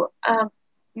 ముందు ఆహ్,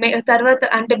 తర్వాత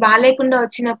అంటే బాలేకుండా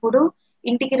వచ్చినప్పుడు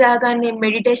ఇంటికి రాగానే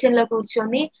మెడిటేషన్‌లో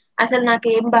కూర్చొని అసలు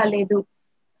నాకేం బాలేదు.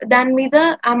 దాని మీద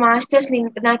ఆ మాస్టర్స్‌ని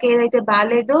నాకేదైతే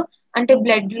బాలేదో అంటే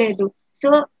బ్లడ్ లేదు. సో,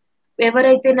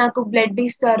 ఎవరైతే నాకు బ్లడ్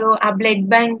ఇస్తారో ఆ blood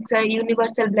banks,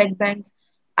 universal blood banks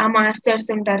ఆ మాస్టర్స్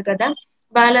ఉంటారు కదా!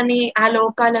 వాళ్ళని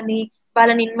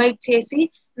ఇన్వైట్ చేసి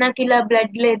నాకిలా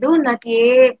బ్లడ్ లేదు. నాకు ఏ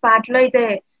పార్ట్‌లో అయితే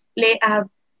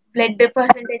బ్లడ్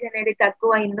పర్సెంటేజ్ అనేది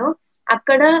తక్కువయిందో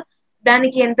అక్కడ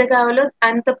దానికి ఎంత కావాలో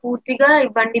అంత పూర్తిగా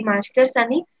ఇవ్వండి మాస్టర్స్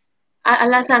అని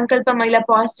అలా సంకల్పం ఇలా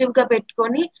పాజిటివ్‌గా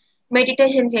పెట్టుకొని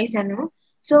మెడిటేషన్ చేశాను.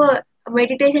 సో,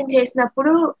 మెడిటేషన్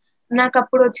చేసినప్పుడు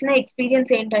నాకప్పుడొచ్చిన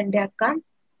ఎక్స్‌పీరియన్స్ ఏంటంటే అక్క,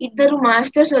 ఇద్దరు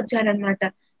మాస్టర్స్ వచ్చారనమాట.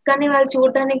 కానీ వాళ్ళు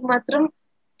చూడడానికి మాత్రం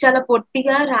చాలా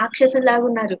పొట్టిగా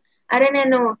రాక్షసుల్లాగున్నారు. అరే!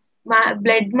 నేను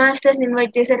బ్లడ్ మాస్టర్స్‌ని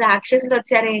ఇన్వైట్ చేసే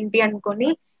రాక్షసులొచ్చారేంటి అనుకోని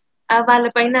వాళ్ళ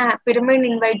పైన పిరమిడ్‌ని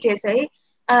ఇన్వైట్ చేశాయి.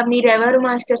 మీరెవరు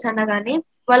మాస్టర్స్ అనగానే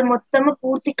వాళ్ళు మొత్తము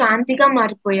పూర్తి కాంతిగా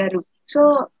మారిపోయారు. సో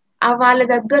వాళ్ళ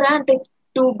దగ్గర అంటే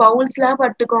 2 బౌల్స్ లా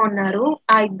పట్టుకో ఉన్నారు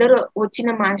ఆ ఇద్దరు వచ్చిన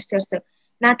మాస్టర్స్.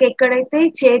 నాకు ఎక్కడైతే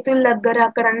చేతుల దగ్గర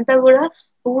అక్కడంతా కూడా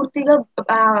పూర్తిగా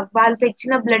వాళ్ళు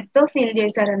తెచ్చిన బ్లడ్ తో ఫిల్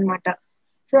చేశారనమాట.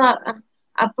 సో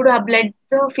అప్పుడు ఆ బ్లడ్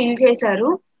తో ఫిల్ చేశారు.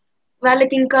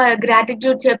 వాళ్ళకి ఇంకా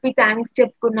గ్రాటిట్యూడ్ చెప్పి థ్యాంక్స్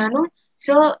చెప్పుకున్నాను.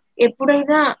 సో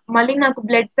ఎప్పుడైనా మళ్ళీ నాకు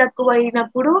బ్లడ్ తక్కువ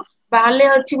అయినప్పుడు వాళ్ళే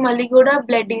వచ్చి మళ్ళీ కూడా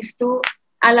బ్లడ్ ఇస్తూ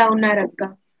అలా ఉన్నారక్క.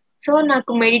 సో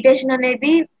నాకు మెడిటేషన్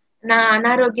అనేది నా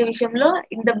అనారోగ్య విషయంలో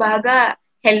ఇంత బాగా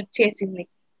హెల్ప్ చేసింది.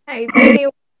 అయితే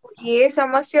నీవు ఏ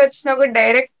సమస్య వచ్చినా కూడా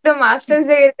డైరెక్ట్ మాస్టర్స్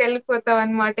దగ్గరికి వెళ్ళిపోతావు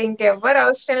అనమాట. ఇంకెవ్వరు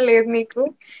అవసరం లేదు నీకు.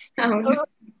 అవును.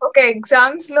 ఒక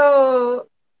ఎగ్జామ్స్ లో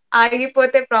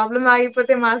ఆగిపోతే, ప్రాబ్లం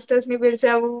ఆగిపోతే మాస్టర్స్ ని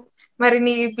పిలిచావు. మరి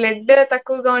నీ బ్లడ్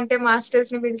తక్కువగా ఉంటే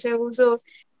మాస్టర్స్ ని పిలిచావు. సో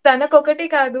తనకొకటి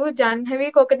కాదు,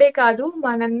 జాహ్నవికి ఒకటే కాదు,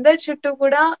 మనందరి చుట్టూ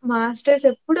కూడా మాస్టర్స్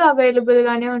ఎప్పుడు అవైలబుల్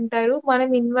గానే ఉంటారు. మనం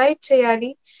ఇన్వైట్ చేయాలి.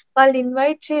 వాళ్ళు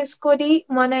ఇన్వైట్ చేసుకొని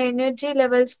మన ఎనర్జీ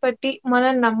లెవెల్స్ బట్టి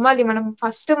మనం నమ్మాలి. మనం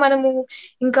ఫస్ట్ మనము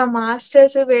ఇంకా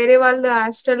మాస్టర్స్ వేరే వాళ్ళు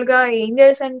ఆస్ట్రల్ గా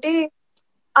ఏంజల్స్ అంటే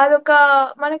అదొక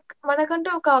మనకంటూ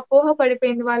ఒక అపోహ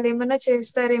పడిపోయింది. వాళ్ళు ఏమైనా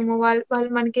చేస్తారేమో, వాళ్ళు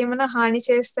మనకేమైనా హాని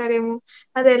చేస్తారేమో,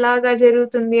 అది ఎలాగా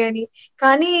జరుగుతుంది అని.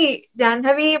 కానీ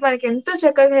జాహ్నవి మనకి ఎంతో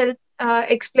చక్కగా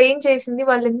ఎక్స్ప్లెయిన్ చేసింది.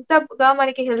 వాళ్ళు ఎంతగా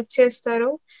మనకి హెల్ప్ చేస్తారో,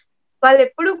 వాళ్ళు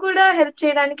ఎప్పుడు కూడా హెల్ప్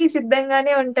చేయడానికి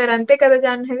సిద్ధంగానే ఉంటారు. అంతే కదా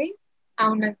జాహ్నవి?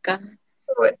 అవునక్క.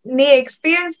 నీ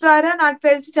ఎక్స్పీరియన్స్ ద్వారా నాకు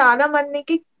తెలిసి చాలా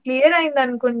మందికి క్లియర్ అయింది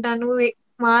అనుకుంటాను.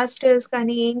 మాస్టర్స్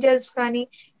కానీ, ఏంజల్స్ కానీ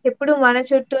ఎప్పుడు మన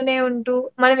చుట్టూనే ఉంటూ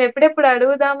మనం ఎప్పుడెప్పుడు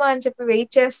అడుగుదామా అని చెప్పి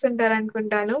వెయిట్ చేస్తుంటారు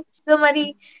అనుకుంటాను. సో మరి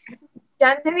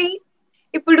జాహ్నవి,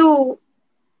 ఇప్పుడు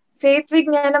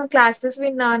సేత్విజ్ఞానం క్లాసెస్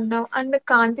విన్నా అన్నావు. అండ్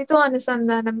కాంతితో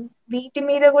అనుసంధానం వీటి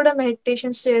మీద కూడా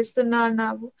మెడిటేషన్స్ చేస్తున్నా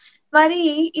అన్నావు. మరి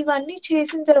ఇవన్నీ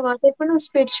చేసిన తర్వాత ఇప్పుడు నువ్వు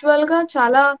స్పిరిచువల్ గా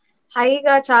చాలా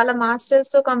హైగా చాలా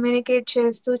మాస్టర్స్ తో కమ్యూనికేట్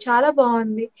చేస్తూ చాలా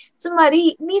బాగుంది. సో మరి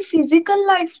నీ ఫిజికల్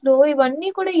లైఫ్ లో ఇవన్నీ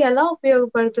కూడా ఎలా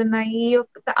ఉపయోగపడుతున్నాయి?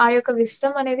 ఆ యొక్క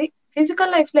విస్డమ్ అనేది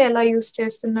ఫిజికల్ లైఫ్ లో ఎలా యూస్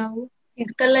చేస్తున్నావు?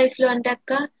 ఫిజికల్ లైఫ్ లో అంటే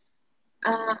అక్క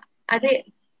ఆ అదే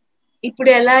ఇప్పుడు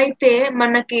ఎలా అయితే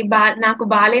మనకి నాకు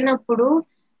బాలేనప్పుడు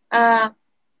ఆ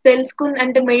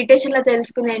అంటే మెడిటేషన్ లో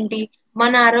తెలుసుకుంది ఏంటి,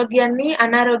 మన ఆరోగ్యాన్ని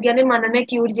అనారోగ్యాన్ని మనమే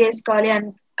క్యూర్ చేసుకోవాలి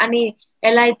అని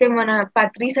ఎలా అయితే మన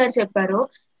పత్రి సార్ చెప్పారో,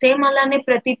 సేమ్ అలానే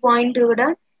ప్రతి పాయింట్ కూడా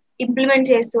ఇంప్లిమెంట్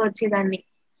చేస్తూ వచ్చేదాన్ని.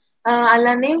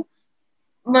 అలానే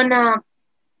మన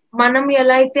మనం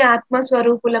ఎలా అయితే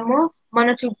ఆత్మస్వరూపులమో మన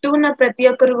చుట్టూ ఉన్న ప్రతి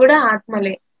ఒక్కరు కూడా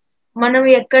ఆత్మలే. మనం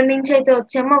ఎక్కడి నుంచి అయితే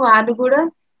వచ్చామో వాళ్ళు కూడా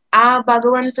ఆ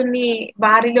భగవంతుని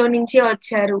వారిలో నుంచే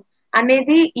వచ్చారు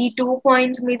అనేది ఈ 2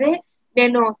 పాయింట్స్ మీదే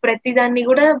నేను ప్రతిదాన్ని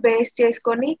కూడా బేస్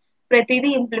చేసుకొని ప్రతిదీ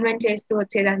ఇంప్లిమెంట్ చేస్తూ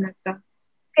వచ్చేదాన్ని అక్క.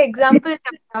 ఎగ్జాంపుల్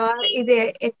చెప్తావా? ఇది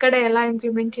ఎక్కడ ఎలా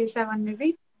ఇంప్లిమెంట్ చేసావన్నది?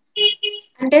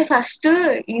 అంటే ఫస్ట్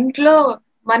ఇంట్లో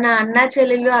మన అన్న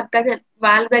చెల్లెలు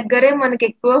వాళ్ళ దగ్గరే మనకి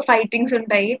ఎక్కువ ఫైటింగ్స్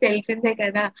ఉంటాయి, తెలిసిందే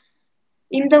కదా.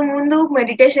 ఇంతకు ముందు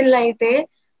మెడిటేషన్ లో అయితే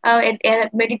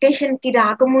మెడిటేషన్ కి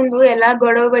రాకముందు ఎలా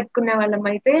గొడవ పెట్టుకునే వాళ్ళం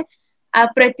అయితే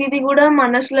ప్రతిదీ కూడా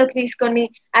మనసులోకి తీసుకొని,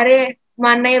 అరే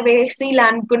మా అన్నయ్య వేస్తే ఇలా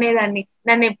అనుకునేదాన్ని,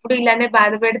 నన్ను ఎప్పుడు ఇలానే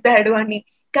బాధ పెడతాడు అని.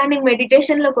 కానీ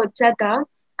మెడిటేషన్ లోకి వచ్చాక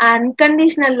ఆ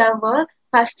అన్కండిషనల్ లవ్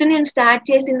ఫస్ట్ నేను స్టార్ట్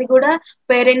చేసింది కూడా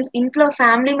పేరెంట్స్, ఇంట్లో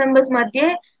ఫ్యామిలీ మెంబర్స్ మధ్య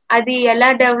అది ఎలా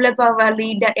డెవలప్ అవ్వాలి,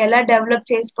 ఎలా డెవలప్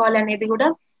చేసుకోవాలి అనేది కూడా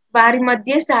వారి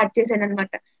మధ్య స్టార్ట్ చేశాను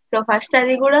అనమాట. సో ఫస్ట్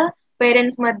అది కూడా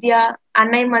పేరెంట్స్ మధ్య,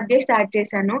 అన్నయ్య మధ్య స్టార్ట్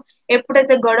చేశాను.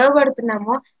 ఎప్పుడైతే గొడవ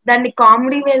పడుతున్నామో దాన్ని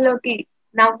కామెడీ వేలోకి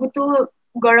నవ్వుతూ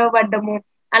గొడవ పడ్డము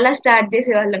అలా స్టార్ట్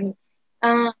చేసేవాళ్ళము. ఆ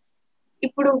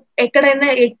ఇప్పుడు ఎక్కడైనా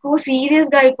ఎక్కువ సీరియస్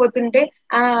గా అయిపోతుంటే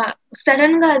ఆ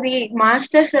సడన్ గా అది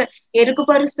మాస్టర్స్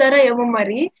ఎరుకుపరుస్తారో ఏమో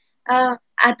మరి, ఆ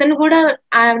అతను కూడా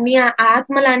నీ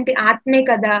ఆత్మ లాంటి ఆత్మే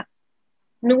కదా,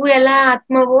 నువ్వు ఎలా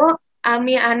ఆత్మవో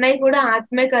మీ అన్నయ్య కూడా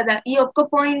ఆత్మే కదా, ఈ ఒక్క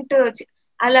పాయింట్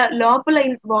అలా లోపల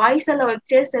వాయిస్ అలా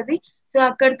వచ్చేస్తది. సో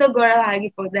అక్కడితో గొడవ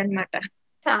ఆగిపోద్ది అనమాట.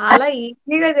 చాలా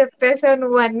ఈజీగా చెప్పేసావు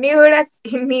నువ్వు అన్ని కూడా.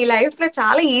 నీ లైఫ్ లో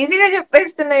చాలా ఈజీగా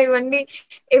చెప్పేస్తున్నావు ఇవన్నీ.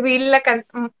 వీళ్ళకి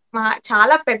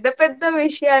చాలా పెద్ద పెద్ద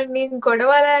విషయాల్ని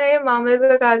గొడవలు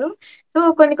మామూలుగా కాదు. సో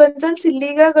కొన్ని కొంచెం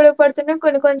సిల్లీగా గొడవ పడుతున్నాయి,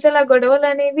 కొన్ని కొంచెం ఆ గొడవలు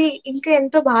అనేవి ఇంకా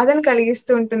ఎంతో బాధను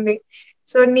కలిగిస్తూ ఉంటుంది.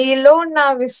 సో నీలో ఉన్న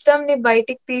విస్టమ్ ని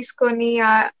బయటికి తీసుకొని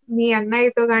మీ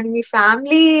అన్నయ్యతో గాని మీ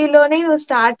ఫ్యామిలీలోనే నువ్వు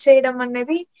స్టార్ట్ చేయడం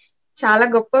అనేది చాలా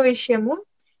గొప్ప విషయము.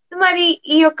 మరి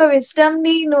ఈ యొక్క విస్డమ్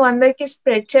ని నువ్వు అందరికి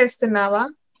స్ప్రెడ్ చేస్తున్నావా?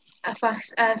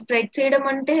 ఫస్ట్ స్ప్రెడ్ చేయడం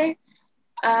అంటే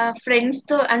ఫ్రెండ్స్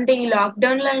తో, అంటే ఈ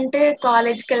లాక్డౌన్ లో అంటే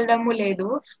కాలేజ్ కి వెళ్ళడము లేదు.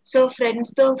 సో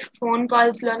ఫ్రెండ్స్ తో ఫోన్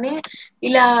కాల్స్ లోనే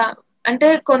ఇలా, అంటే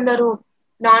కొందరు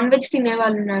నాన్ వెజ్ తినే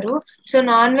వాళ్ళు ఉన్నారు. సో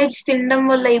నాన్ వెజ్ తినడం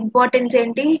వల్ల ఇంపార్టెన్స్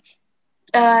ఏంటి,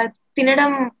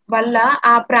 తినడం వల్ల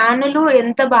ఆ ప్రాణులు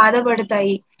ఎంత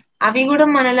బాధపడతాయి. అవి కూడా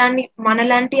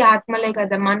మనలాంటి ఆత్మలే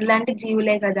కదా, మనలాంటి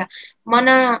జీవులే కదా. మన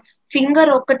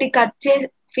ఫింగర్ ఒకటి కట్ చే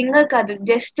ఫింగర్ కాదు,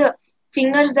 జస్ట్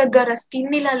ఫింగర్స్ దగ్గర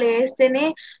స్కిన్ ఇలా లేస్తేనే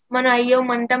మనం అయ్యో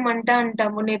మంట మంట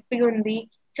అంటాము, నొప్పిగా ఉంది,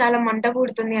 చాలా మంట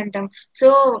పుడుతుంది అంటాం. సో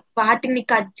వాటిని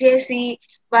కట్ చేసి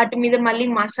వాటి మీద మళ్ళీ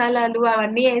మసాలాలు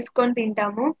అవన్నీ వేసుకొని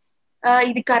తింటాము.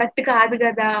 ఇది కరెక్ట్ కాదు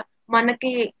కదా.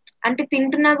 మనకి అంటే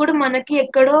తింటున్నా కూడా మనకి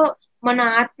ఎక్కడో మన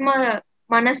ఆత్మ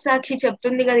మనస్సాక్షి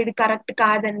చెప్తుంది కదా ఇది కరెక్ట్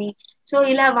కాదని. సో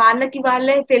ఇలా వాళ్ళకి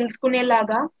వాళ్ళే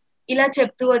తెలుసుకునేలాగా ఇలా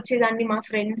చెప్తూ వచ్చేదాన్ని మా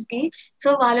ఫ్రెండ్స్ కి. సో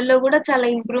వాళ్ళలో కూడా చాలా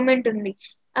ఇంప్రూవ్మెంట్ ఉంది.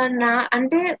 నా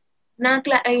అంటే నా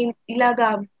ఇలాగా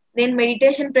నేను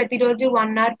మెడిటేషన్ ప్రతిరోజు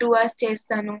 1 hour 2 hours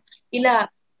చేస్తాను. ఇలా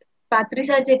పత్రి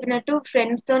సార్ చెప్పినట్టు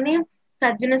ఫ్రెండ్స్ తోని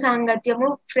సజ్జన సాంగత్యము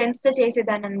ఫ్రెండ్స్ తో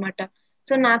చేసేదాన్ని అనమాట.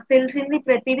 సో నాకు తెలిసింది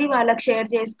ప్రతిదీ వాళ్ళకి షేర్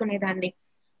చేసుకునేదాన్ని.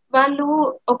 వాళ్ళు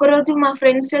ఒకరోజు మా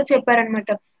ఫ్రెండ్స్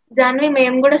చెప్పారనమాట, జాన్వి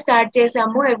మేము కూడా స్టార్ట్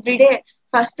చేసాము ఎవ్రీడే.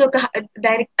 ఫస్ట్ ఒక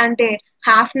డైరెక్ట్ అంటే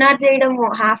హాఫ్ చేయడము,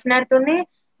 హాఫ్ తోనే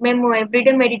మేము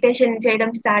ఎవ్రీడే మెడిటేషన్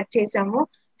చేయడం స్టార్ట్ చేసాము.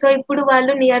 సో ఇప్పుడు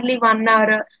వాళ్ళు నియర్లీ 1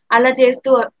 hour అలా చేస్తూ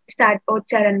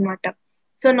వచ్చారనమాట.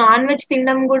 సో నాన్ వెజ్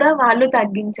తినడం కూడా వాళ్ళు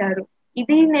తగ్గించారు.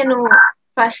 ఇది నేను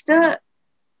ఫస్ట్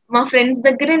మా ఫ్రెండ్స్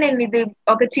దగ్గరే నేను ఇది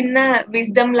ఒక చిన్న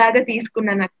విజ్డమ్ లాగా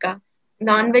తీసుకున్నాను అక్క.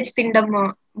 నాన్ వెజ్ తినడం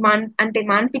అంటే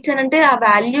మాన్పించానంటే ఆ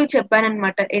వాల్యూ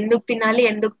చెప్పానన్నమాట, ఎందుకు తినాలి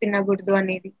ఎందుకు తినకూడదు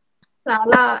అనేది.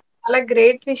 చాలా చాలా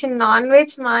గ్రేట్ విషయం. నాన్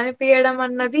వెజ్ మానిపియడం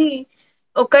అన్నది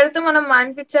ఒకరితో మనం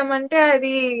మానిపించామంటే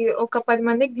అది ఒక 10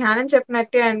 మందికి జ్ఞానం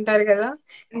చెప్పినట్టే అంటారు కదా.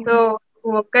 సో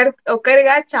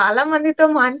ఒకరిగా చాలా మందితో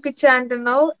మానిపించా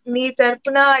అంటున్నావు. నీ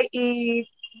తరపున ఈ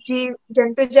జీ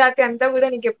జంతు జాతి అంతా కూడా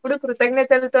నీకు ఎప్పుడు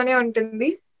కృతజ్ఞతలతోనే ఉంటుంది.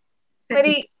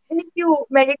 మరి నీకు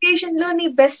మెడిటేషన్ లో నీ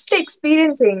బెస్ట్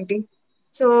ఎక్స్పీరియన్స్ ఏంటి?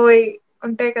 సో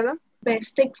ఉంటాయి కదా.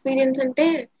 బెస్ట్ ఎక్స్పీరియన్స్ అంటే,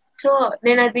 సో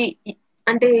నేను అది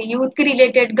అంటే యూత్ కి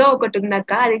రిలేటెడ్ గా ఒకటి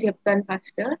ఉందక్క, అది చెప్తాను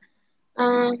ఫస్ట్.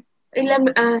 ఇలా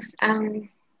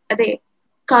అదే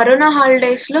కరోనా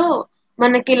హాలిడేస్ లో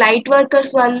మనకి లైట్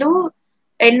వర్కర్స్ వాళ్ళు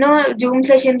ఎన్నో జూమ్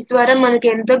సెషన్స్ ద్వారా మనకి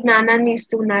ఎంతో జ్ఞానాన్ని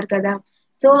ఇస్తున్నారు కదా.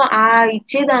 సో ఆ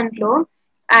ఇచ్చే దాంట్లో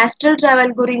ఆస్ట్రల్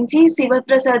ట్రావెల్ గురించి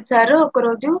శివప్రసాద్ సార్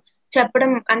ఒకరోజు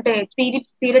చెప్పడం అంటే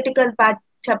థియరిటికల్ పార్ట్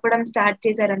చెప్పడం స్టార్ట్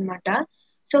చేశారనమాట.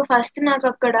 సో ఫస్ట్ నాకు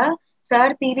అక్కడ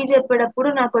సార్ థియరీ చెప్పేటప్పుడు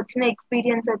నాకు వచ్చిన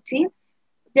ఎక్స్పీరియన్స్ వచ్చి,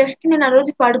 జస్ట్ నేను ఆ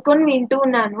రోజు పడుకొని వింటూ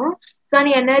ఉన్నాను, కానీ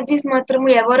ఎనర్జీస్ మాత్రం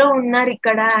ఎవరో ఉన్నారు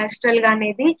ఇక్కడ ఆస్ట్రల్ గా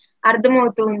అనేది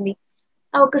అర్థమవుతూ ఉంది.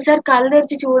 ఒకసారి కళ్ళు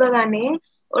తెరిచి చూడగానే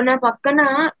నా పక్కన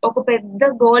ఒక పెద్ద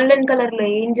గోల్డెన్ కలర్ లో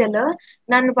ఏంజల్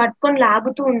నన్ను పట్టుకొని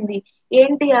లాగుతూ ఉంది.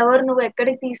 ఏంటి ఎవరు, నువ్వు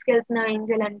ఎక్కడికి తీసుకెళ్తున్నావు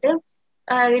ఏంజల్ అంటే,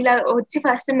 ఇలా వచ్చి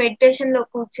ఫస్ట్ మెడిటేషన్ లో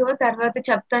కూర్చో తర్వాత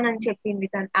చెప్తానని చెప్పింది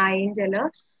ఆ ఏంజల్.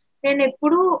 నేను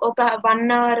ఎప్పుడు ఒక 1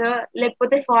 hour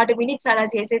లేకపోతే 40 minutes అలా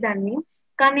చేసేదాన్ని.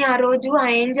 కానీ ఆ రోజు ఆ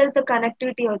ఏంజల్ తో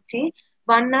కనెక్టివిటీ వచ్చి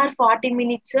 1 hour 40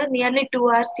 minutes నియర్లీ 2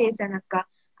 hours చేశాను అక్క.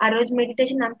 ఆ రోజు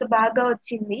మెడిటేషన్ అంత బాగా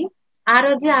వచ్చింది. ఆ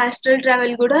రోజే ఆస్ట్రల్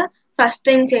ట్రావెల్ కూడా ఫస్ట్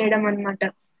టైం చేయడం అన్నమాట.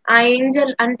 ఆ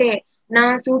ఏంజల్ అంటే నా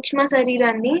సూక్ష్మ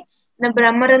శరీరాన్ని నా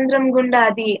బ్రహ్మరంధ్రం గుండా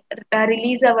అది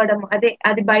రిలీజ్ అవ్వడం, అదే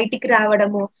అది బయటికి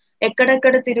రావడము,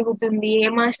 ఎక్కడెక్కడ తిరుగుతుంది, ఏ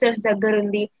మాస్టర్స్ దగ్గర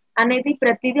ఉంది అనేది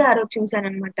ప్రతిదీ ఆ రోజు చూసాను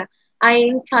అనమాట.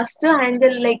 ఫస్ట్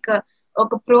ఏంజల్ లైక్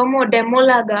ఒక ప్రోమో డెమో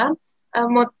లాగా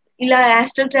ఇలా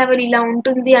ఆస్ట్రల్ ట్రావెల్ ఇలా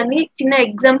ఉంటుంది అని చిన్న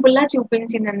ఎగ్జాంపుల్ లా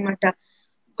చూపించింది అనమాట.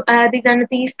 అది దాన్ని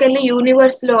తీసుకెళ్లి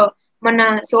యూనివర్స్ లో మన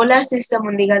సోలార్ సిస్టమ్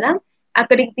ఉంది కదా,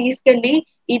 అక్కడికి తీసుకెళ్లి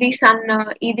ఇది సన్,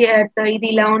 ఇది ఎర్త్, ఇది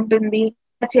ఇలా ఉంటుంది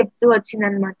చెప్తూ వచ్చింది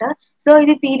అనమాట. సో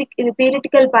ఇది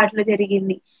థియరిటికల్ పార్ట్ లో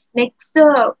జరిగింది. నెక్స్ట్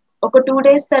ఒక 2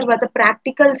 days తర్వాత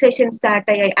ప్రాక్టికల్ సెషన్ స్టార్ట్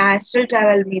అయ్యాయి ఆస్ట్రల్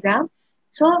ట్రావెల్ మీద.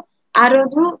 సో ఆ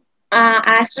రోజు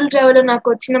ఆస్ట్రల్ ట్రావెల్ లో నాకు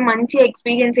వచ్చిన మంచి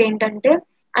ఎక్స్పీరియన్స్ ఏంటంటే,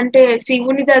 అంటే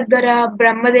శివుని దగ్గర,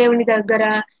 బ్రహ్మదేవుని దగ్గర,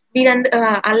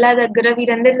 అల్లా దగ్గర,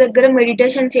 వీరందరి దగ్గర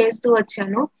మెడిటేషన్ చేస్తూ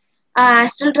వచ్చాను. ఆ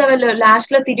ఆస్ట్రల్ ట్రావెల్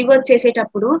లాస్ట్ లో తిరిగి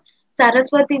వచ్చేసేటప్పుడు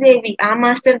సరస్వతి దేవి ఆ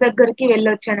మాస్టర్ దగ్గరికి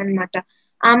వెళ్ళొచ్చాను అనమాట.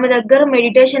 ఆమె దగ్గర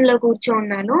మెడిటేషన్ లో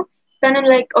కూర్చోన్నాను. తను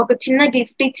లైక్ ఒక చిన్న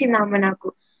గిఫ్ట్ ఇచ్చింది ఆమె నాకు.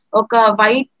 ఒక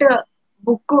వైట్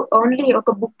బుక్, ఓన్లీ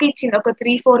ఒక బుక్ ఇచ్చింది. ఒక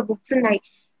 3-4 books ఉన్నాయి.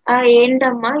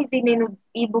 ఏంటమ్మా ఇది, నేను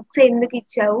ఈ బుక్స్ ఎందుకు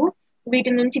ఇచ్చావు,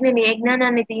 వీటి నుంచి నేను ఏ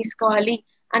జ్ఞానాన్ని తీసుకోవాలి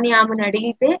అని ఆమెను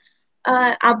అడిగితే,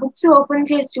 ఆ బుక్స్ ఓపెన్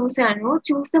చేసి చూసాను.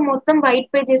 చూస్తే మొత్తం వైట్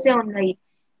పేజెసే ఉన్నాయి.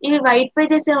 ఇవి వైట్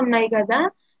పేజెసే ఉన్నాయి కదా,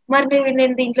 మరి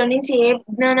నేను దీంట్లో నుంచి ఏ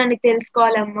జ్ఞానాన్ని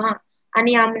తెలుసుకోవాలమ్మా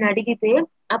అని ఆమెను అడిగితే,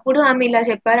 అప్పుడు ఆమె ఇలా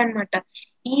చెప్పారనమాట,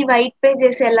 ఈ వైట్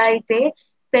పేజెస్ ఎలా అయితే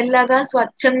తెల్లగా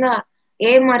స్వచ్ఛంగా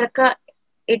ఏ మరక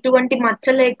ఎటువంటి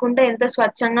మచ్చ లేకుండా ఎంత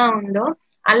స్వచ్ఛంగా ఉందో,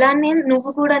 అలానే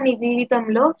నువ్వు కూడా నీ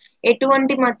జీవితంలో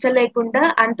ఎటువంటి మచ్చ లేకుండా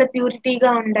అంత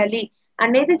ప్యూరిటీగా ఉండాలి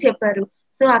అనేది చెప్పారు.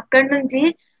 సో అక్కడి నుంచి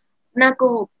నాకు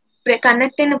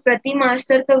కనెక్ట్ అయిన ప్రతి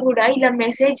మాస్టర్ తో కూడా ఇలా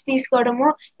మెసేజ్ తీసుకోవడము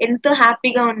ఎంతో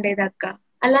హ్యాపీగా ఉండేది అక్క.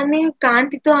 అలానే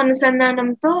కాంతితో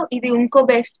అనుసంధానంతో ఇది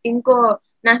ఇంకో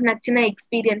నాకు నచ్చిన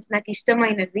ఎక్స్పీరియన్స్, నాకు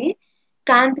ఇష్టమైనది.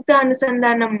 కాంతితో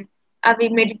అనుసంధానం అవి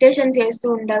మెడిటేషన్ చేస్తూ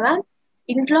ఉండగా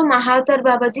ఇంట్లో మహావతార్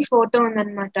బాబాజీ ఫోటో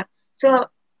ఉందన్నమాట. సో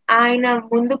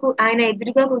ఆయన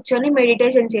ఎదురుగా కూర్చొని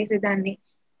మెడిటేషన్ చేసేదాన్ని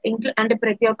ఇంట్లో, అంటే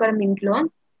ప్రతి ఒక్కరం ఇంట్లో.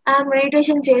 ఆ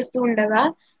మెడిటేషన్ చేస్తూ ఉండగా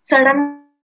సడన్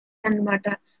అన్నమాట.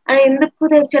 అది ఎందుకు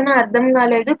తెరిచానో అర్థం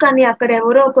కాలేదు, కానీ అక్కడ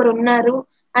ఎవరో ఒకరు ఉన్నారు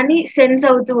అని సెన్స్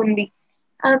అవుతూ ఉంది.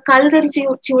 కళ్ళు తెరిచి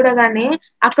చూడగానే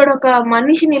అక్కడ ఒక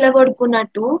మనిషి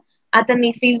నిలబడుకున్నట్టు, అతని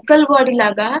ఫిజికల్ బాడీ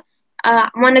లాగా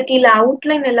మనకి ఇలా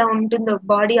అవుట్లైన్ ఎలా ఉంటుందో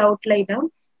బాడీ అవుట్లైన్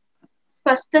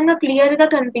స్పష్టంగా క్లియర్ గా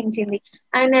కనిపించింది.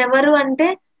 ఆయన ఎవరు అంటే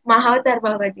మహావతార్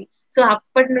బాబాజీ. సో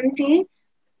అప్పటి నుంచి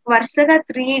వరుసగా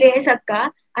 3 days అక్క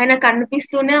ఆయన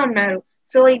కనిపిస్తూనే ఉన్నారు.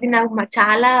 సో ఇది నాకు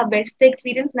చాలా బెస్ట్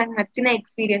ఎక్స్పీరియన్స్, నాకు నచ్చిన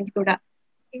ఎక్స్పీరియన్స్ కూడా.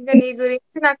 ఇంకా నీ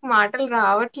గురించి నాకు మాటలు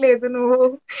రావట్లేదు. నువ్వు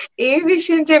ఏ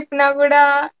విషయం చెప్పినా కూడా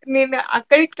నేను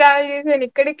అక్కడికి ట్రావెల్ చేశాను,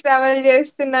 ఇక్కడికి ట్రావెల్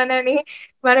చేస్తున్నానని.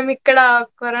 మనం ఇక్కడ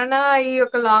కరోనా ఈ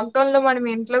యొక్క లాక్డౌన్ లో మనం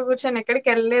ఇంట్లో కూర్చొని ఎక్కడికి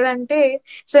వెళ్ళలేదంటే,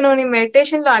 సో నువ్వు నీ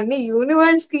మెడిటేషన్ లో అన్ని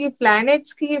యూనివర్స్ కి,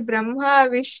 ప్లానెట్స్ కి, బ్రహ్మ,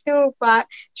 విష్ణు,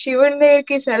 శివుని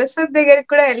దగ్గరికి, సరస్వతి దగ్గరికి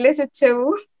కూడా వెళ్ళేసి వచ్చావు.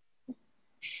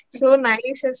 సో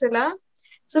నైస్ అసలు.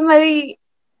 సో మరి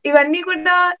ఇవన్నీ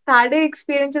కూడా థర్డ్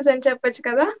ఎక్స్పీరియన్సెస్ అని చెప్పొచ్చు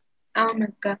కదా.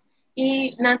 అవునక్క. ఈ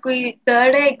నాకు ఈ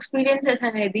థర్డ్ ఎక్స్పీరియన్సెస్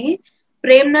అనేది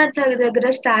ప్రేమ్నాథ్ సాగర్ దగ్గర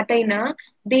స్టార్ట్ అయినా,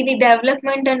 దీని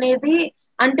డెవలప్మెంట్ అనేది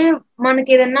అంటే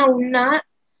మనకి ఏదన్నా ఉన్నా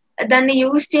దాన్ని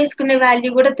యూజ్ చేసుకునే వాల్యూ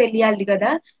కూడా తెలియాలి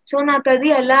కదా. సో నాకు అది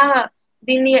ఎలా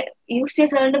దీన్ని యూజ్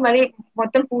చేసాలంటే మరి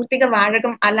మొత్తం పూర్తిగా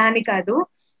వాడకం అలా అని కాదు,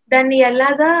 దాన్ని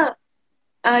ఎలాగా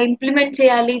ఇంప్లిమెంట్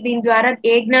చేయాలి, దీని ద్వారా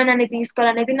ఏ జ్ఞానాన్ని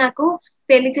తీసుకోవాలనేది నాకు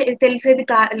తెలిసేది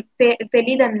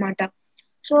తెలియదు అనమాట.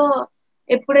 సో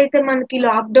ఎప్పుడైతే మనకి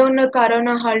లాక్డౌన్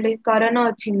కరోనా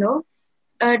వచ్చిందో,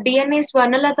 డిఎన్ఏ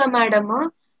స్వర్ణలత మేడం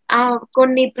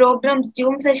కొన్ని ప్రోగ్రామ్స్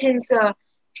జూమ్ సెషన్స్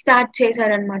స్టార్ట్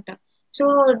చేశారనమాట. సో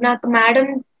నాకు మేడం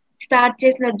స్టార్ట్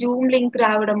చేసిన జూమ్ లింక్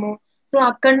రావడము, సో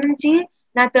అక్కడ నుంచి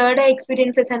నా థర్డ్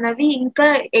ఎక్స్పీరియన్సెస్ అనేవి ఇంకా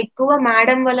ఎక్కువ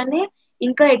మేడం వల్లనే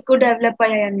ఇంకా ఎక్కువ డెవలప్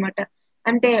అయ్యాయి అనమాట.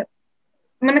 అంటే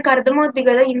మనకు అర్థమవుద్ది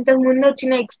కదా, ఇంతకు ముందు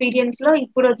వచ్చిన ఎక్స్పీరియన్స్ లో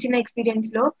ఇప్పుడు వచ్చిన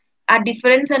ఎక్స్పీరియన్స్ లో ఆ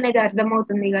డిఫరెన్స్ అనేది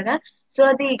అర్థమవుతుంది కదా. సో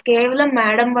అది కేవలం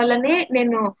మేడం వల్లనే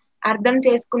నేను అర్థం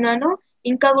చేసుకున్నాను,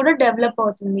 ఇంకా కూడా డెవలప్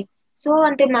అవుతుంది. సో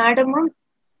అంటే మేడం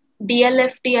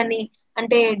డిఎల్ఎఫ్టి అని,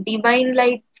 అంటే డివైన్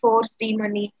లైట్ ఫోర్స్ టీమ్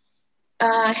అని,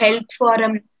 health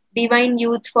forum, divine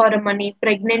youth forum అని,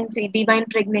 డివైన్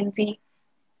ప్రెగ్నెన్సీ,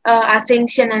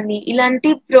 అసెన్షన్ అని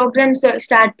ఇలాంటి ప్రోగ్రామ్స్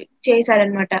స్టార్ట్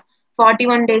చేశారనమాట.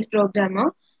 41 days ప్రోగ్రామ్.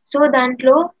 సో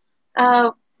దాంట్లో ఆ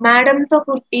మేడంతో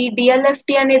ఈ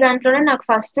డిఎల్ఎఫ్టి అనే దాంట్లోనే నాకు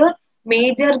ఫస్ట్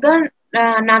మేజర్ గా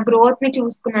నా గ్రోత్ ని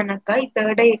చూసుకున్నాను అక్క ఈ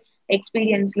థర్డ్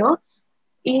ఎక్స్పీరియన్స్ లో.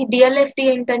 ఈ డిఎల్ఎఫ్టి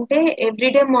ఏంటంటే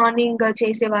ఎవ్రీడే మార్నింగ్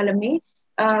చేసే వాళ్ళమి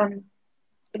ఆ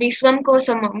విశ్వం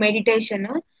కోసం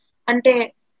మెడిటేషన్. అంటే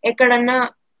ఎక్కడన్నా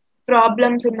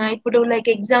ప్రాబ్లమ్స్ ఉన్నాయి, ఇప్పుడు లైక్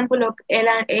ఎగ్జాంపుల్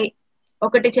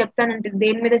ఒకటి చెప్తానంటే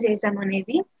దేని మీద చేసాం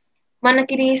అనేది.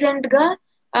 మనకి రీసెంట్ గా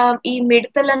ఈ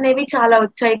మిడతలు అనేవి చాలా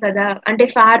వచ్చాయి కదా, అంటే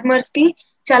ఫార్మర్స్ కి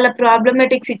చాలా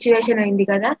ప్రాబ్లమేటిక్ సిచ్యువేషన్ అయింది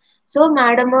కదా. సో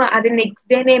మేడం అది నెక్స్ట్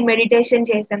డేనే మెడిటేషన్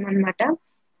చేసాం అనమాట.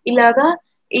 ఇలాగా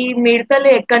ఈ మిడతలు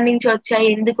ఎక్కడి నుంచి వచ్చాయి,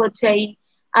 ఎందుకు వచ్చాయి,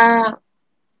 ఆ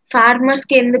ఫార్మర్స్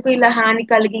కి ఎందుకు ఇలా హాని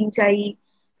కలిగించాయి,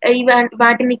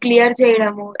 వాటిని క్లియర్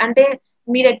చేయడము, అంటే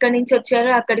మీరు ఎక్కడి నుంచి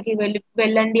వచ్చారో అక్కడికి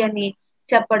వెళ్ళండి అని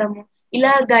చెప్పడము,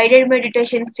 ఇలా గైడెడ్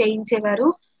మెడిటేషన్స్ చేయించేవారు.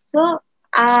 సో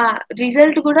ఆ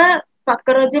రిజల్ట్ కూడా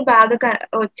పక్క రోజే బాగా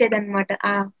వచ్చేదన్నమాట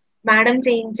ఆ మేడం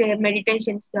చేయించే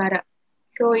మెడిటేషన్స్ ద్వారా.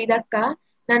 సో ఇదక్క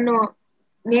నన్ను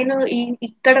నేను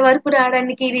ఇక్కడ వరకు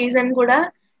రావడానికి రీజన్ కూడా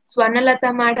స్వర్ణలత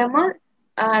మేడం,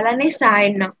 అలానే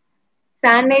సాయన్న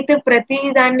అయితే ప్రతి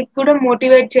దానికి కూడా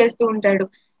మోటివేట్ చేస్తూ ఉంటాడు.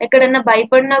 ఎక్కడన్నా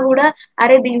భయపడినా కూడా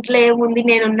అరే దీంట్లో ఏముంది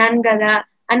నేనున్నాను కదా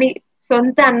అని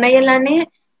సొంత అన్నయ్యలానే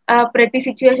ప్రతి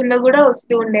సిచ్యువేషన్ లో కూడా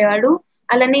వస్తూ ఉండేవాడు.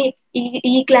 అలానే ఈ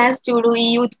ఈ క్లాస్ చూడు, ఈ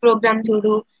యూత్ ప్రోగ్రామ్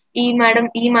చూడు, ఈ మేడం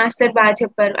ఈ మాస్టర్ బాగా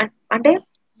చెప్పారు అంటే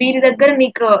వీరి దగ్గర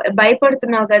నీకు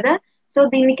భయపడుతున్నావు కదా, సో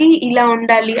దీనికి ఇలా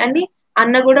ఉండాలి అని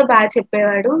అన్న కూడా బాగా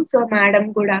చెప్పేవాడు. సో మేడం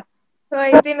కూడా. సో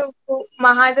అయితే నువ్వు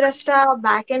మహాద్రష్ట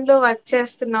బ్యాక్ ఎండ్ లో వర్క్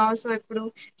చేస్తున్నావు. సో ఇప్పుడు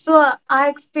సో ఆ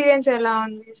ఎక్స్పీరియన్స్ ఎలా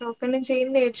ఉంది? సో అక్కడి నుంచి ఏం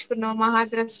నేర్చుకున్నావు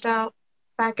మహాద్రష్ట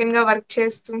బ్యాక్ ఎండ్ గా వర్క్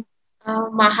చేస్తూ?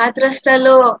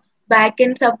 మహాద్రష్టలో బ్యాక్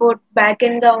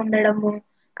ఎండ్ గా ఉండడము,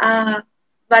 ఆ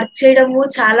వర్క్ చేయడము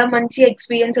చాలా మంచి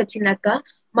ఎక్స్పీరియన్స్ వచ్చిందక్క.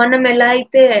 మనం ఎలా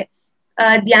అయితే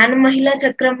ధ్యాన మహిళా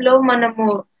చక్రంలో మనము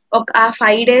ఒక ఆ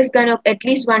 5 days గాని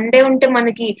అట్లీస్ట్ 1 డే ఉంటే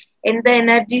మనకి ఎంత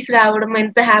ఎనర్జీస్ రావడం,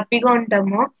 ఎంత హ్యాపీగా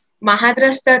ఉంటామో,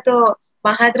 మహాద్రష్టతో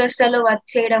మహాద్రష్టలో వర్క్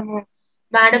చేయడము,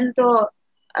 మేడంతో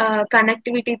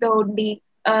కనెక్టివిటీతో ఉండి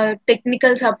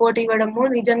టెక్నికల్ సపోర్ట్ ఇవ్వడము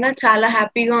నిజంగా చాలా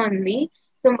హ్యాపీగా ఉంది.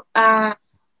 సో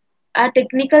ఆ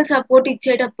టెక్నికల్ సపోర్ట్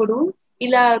ఇచ్చేటప్పుడు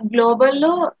ఇలా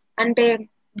గ్లోబల్లో అంటే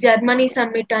జర్మనీ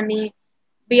సమ్మిట్ అని,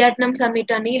 వియట్నాం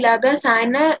సమ్మిట్ అని ఇలాగా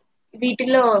సాయన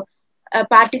వీటిలో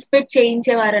పార్టిసిపేట్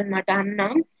చేయించేవారనమాట అన్న.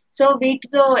 సో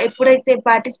వీటిలో ఎప్పుడైతే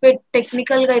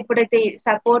టెక్నికల్ గా ఎప్పుడైతే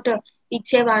సపోర్ట్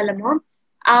ఇచ్చే వాళ్ళమో,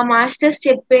 ఆ మాస్టర్స్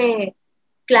చెప్పే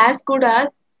క్లాస్ కూడా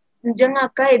నిజంగా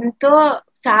అక్క ఎంతో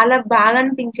చాలా బాగా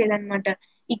అనిపించేది అనమాట.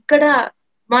 ఇక్కడ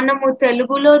మనము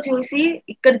తెలుగులో చూసి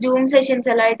ఇక్కడ జూమ్ సెషన్స్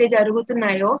ఎలా అయితే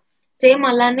జరుగుతున్నాయో సేమ్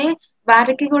అలానే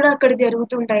వారికి కూడా అక్కడ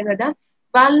జరుగుతుంటాయి కదా.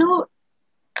 వాళ్ళు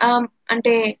ఆ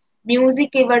అంటే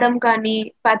మ్యూజిక్ ఇవ్వడం కానీ,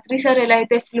 పత్రి సార్ ఎలా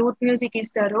అయితే ఫ్లూట్ మ్యూజిక్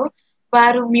ఇస్తారో,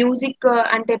 వారు మ్యూజిక్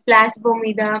అంటే ప్లాస్బో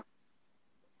మీద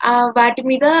వాటి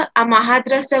మీద ఆ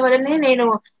మహాద్రష్ట వల్లనే నేను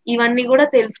ఇవన్నీ కూడా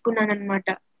తెలుసుకున్నాను అనమాట.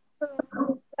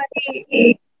 మరి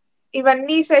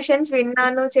ఇవన్నీ సెషన్స్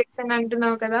విన్నాను, చేశాను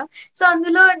అంటున్నావు కదా. సో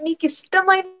అందులో నీకు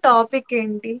ఇష్టమైన టాపిక్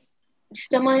ఏంటి?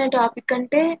 ఇష్టమైన టాపిక్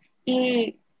అంటే ఈ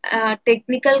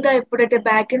టెక్నికల్ గా ఎప్పుడైతే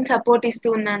బ్యాక్ ఎండ్ సపోర్ట్ ఇస్తూ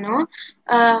ఉన్నానో,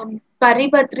 ఆ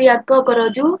పరిపత్రి అక్క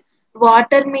ఒకరోజు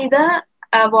వాటర్ మీద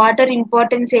వాటర్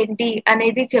ఇంపార్టెన్స్ ఏంటి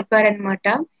అనేది చెప్పారనమాట.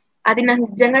 అది నాకు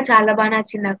నిజంగా చాలా బాగా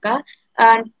నచ్చింది అక్క.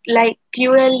 లైక్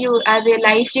క్యూఎల్యు అదే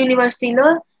లైఫ్ యూనివర్సిటీలో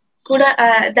కూడా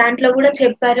దాంట్లో కూడా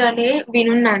చెప్పారు అని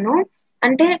వినున్నాను.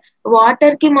 అంటే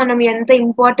వాటర్ కి మనం ఎంత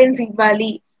ఇంపార్టెన్స్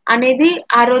ఇవ్వాలి అనేది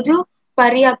ఆ రోజు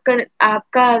ఆ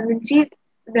అక్క నుంచి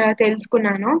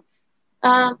తెలుసుకున్నాను.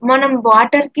 మనం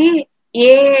వాటర్ కి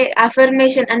ఏ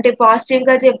అఫర్మేషన్ అంటే పాజిటివ్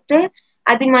గా చెప్తే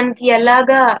అది మనకి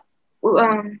ఎలాగా ఆ,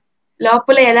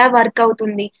 లోపల ఎలా వర్క్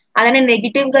అవుతుంది, అలానే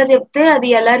నెగిటివ్ గా చెప్తే అది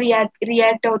ఎలా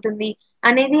రియాక్ట్ అవుతుంది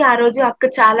అనేది ఆ రోజు అక్క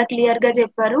చాలా క్లియర్ గా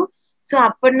చెప్పారు. సో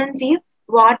అప్పటి నుంచి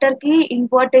వాటర్ కి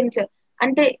ఇంపార్టెన్స్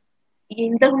అంటే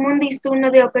ఇంతకు ముందు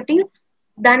ఇస్తున్నది ఒకటి,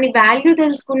 దాని వాల్యూ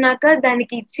తెలుసుకున్నాక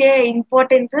దానికి ఇచ్చే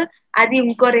ఇంపార్టెన్స్ అది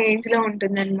ఇంకో రేంజ్ లో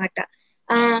ఉంటుందన్నమాట.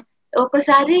 ఆ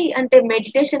ఒకసారి అంటే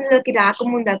మెడిటేషన్ లోకి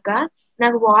రాకముందాక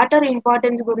నాకు వాటర్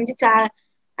ఇంపార్టెన్స్ గురించి చాలా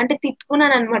అంటే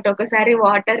తిట్టుకున్నాను అనమాట. ఒకసారి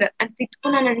వాటర్ అంటే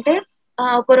తిట్టుకున్నానంటే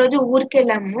ఒక రోజు ఊరికి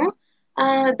వెళ్ళాము.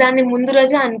 దాన్ని ముందు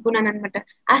రోజే అనుకున్నాను అనమాట.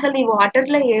 అసలు ఈ వాటర్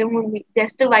లో ఏముంది,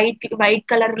 జస్ట్ వైట్ వైట్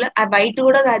కలర్ లో, ఆ వైట్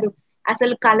కూడా కాదు,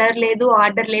 అసలు కలర్ లేదు,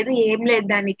 ఆర్డర్ లేదు, ఏం లేదు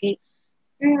దానికి.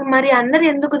 మరి అందరు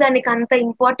ఎందుకు దానికి అంత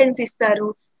ఇంపార్టెన్స్ ఇస్తారు,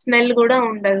 స్మెల్ కూడా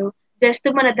ఉండదు, జస్ట్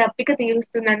మన దప్పిక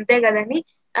తీరుస్తుంది అంతే కదని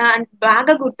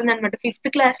బాగా గుర్తుందనమాట. 5th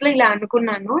క్లాస్ లో ఇలా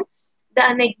అనుకున్నాను.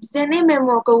 నెక్స్ట్ డేనే మేము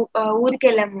ఒక ఊరికి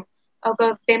వెళ్ళాము, ఒక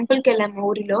టెంపుల్ కి వెళ్ళాము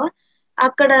ఊరిలో.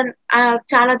 అక్కడ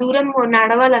చాలా దూరం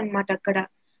నడవాలన్నమాట. అక్కడ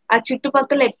ఆ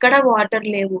చుట్టుపక్కల ఎక్కడా వాటర్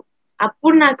లేవు.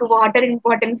 అప్పుడు నాకు వాటర్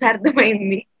ఇంపార్టెన్స్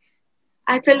అర్థమైంది.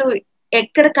 అసలు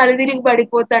ఎక్కడ కళ్ళు తిరిగి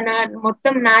పడిపోతానా,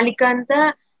 మొత్తం నాలిక అంతా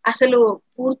అసలు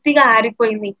పూర్తిగా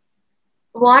ఆరిపోయింది.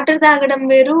 వాటర్ తాగడం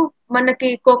వేరు,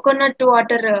 మనకి కోకోనట్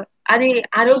వాటర్, అది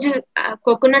ఆ రోజు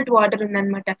కోకోనట్ వాటర్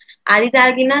ఉందన్నమాట. అది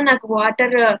తాగినా నాకు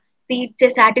వాటర్ తీర్చే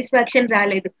సాటిస్ఫాక్షన్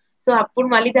రాలేదు. సో అప్పుడు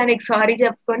మళ్ళీ దానికి సారీ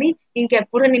చెప్పుకొని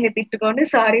ఇంకెప్పుడు నిన్ను తిట్టుకొని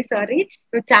సారీ సారీ,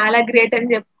 నువ్వు చాలా గ్రేట్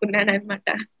అని చెప్పుకున్నాను అనమాట.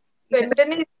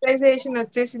 వెంటనే రియలైజేషన్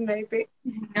వచ్చేసింది అయితే.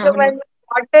 సో అవును. మరి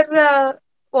వాటర్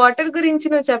వాటర్ గురించి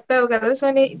నువ్వు చెప్పావు కదా. సో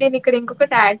నేను ఇక్కడ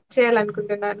ఇంకొకటి యాడ్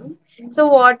చేయాలనుకుంటున్నాను. సో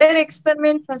వాటర్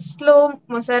ఎక్స్పెరిమెంట్ ఫస్ట్ లో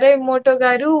మొసారో ఎమోటో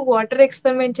గారు వాటర్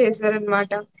ఎక్స్పెరిమెంట్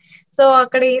చేశారనమాట. సో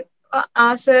అక్కడ ఆ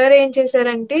సార్ ఏం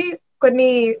చేశారంటే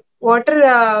కొన్ని వాటర్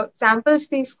శాంపిల్స్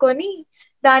తీసుకొని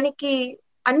దానికి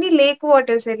అన్ని లేక్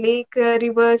వాటర్స్, లేక్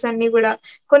రివర్స్ అన్ని కూడా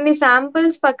కొన్ని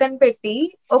శాంపిల్స్ పక్కన పెట్టి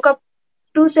ఒక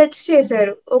 2 సెట్స్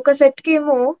చేశారు. ఒక సెట్ కి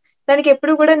ఏమో దానికి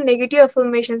ఎప్పుడు కూడా నెగిటివ్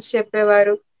అఫర్మేషన్స్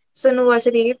చెప్పేవారు. సో నువ్వు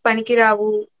అసలు ఏ పనికి రావు,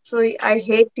 so I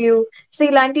hate you, so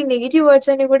ఇలాంటి నెగిటివ్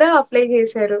వర్డ్స్ అని కూడా అప్లై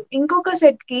చేశారు. ఇంకొక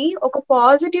సెట్ కి ఒక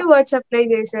పాజిటివ్ వర్డ్స్ అప్లై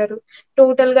చేశారు.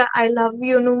 టోటల్ గా ఐ లవ్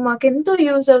యూ, నువ్వు మాకెంతో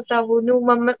యూజ్ అవుతావు, నువ్వు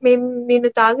మేము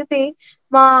నిన్ను తాగితే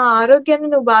మా ఆరోగ్యాన్ని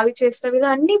నువ్వు బాగు చేస్తావు,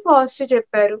 ఇలా అన్ని పాజిటివ్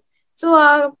చెప్పారు. సో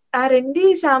ఆ రెండు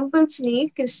శాంపిల్స్ ని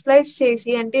క్రిస్టలైజ్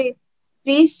చేసి అంటే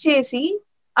ఫ్రీజ్ చేసి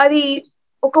అది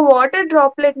ఒక వాటర్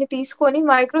డ్రాప్లెట్ ని తీసుకొని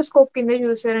మైక్రోస్కోప్ కింద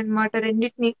చూసారనమాట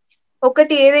రెండింటిని.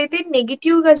 ఒకటి ఏదైతే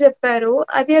నెగిటివ్ గా చెప్పారో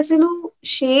అది అసలు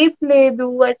షేప్ లేదు,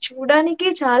 అది చూడడానికి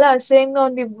చాలా అసహ్యంగా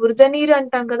ఉంది. బురద నీరు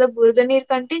అంటాం కదా, బురద నీరు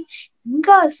కంటే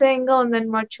ఇంకా అసహ్యంగా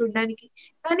ఉందన్నమాట చూడడానికి.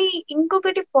 కానీ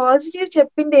ఇంకొకటి పాజిటివ్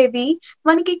చెప్పిండేది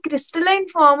మనకి క్రిస్టలైన్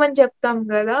ఫామ్ అని చెప్తాం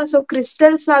కదా, సో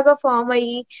క్రిస్టల్స్ లాగా ఫామ్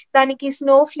అయ్యి దానికి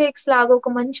స్నో ఫ్లేక్స్ లాగా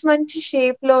ఒక మంచి మంచి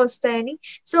షేప్ లో వస్తాయని,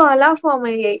 సో అలా ఫామ్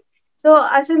అయ్యాయి. సో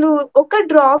అసలు ఒక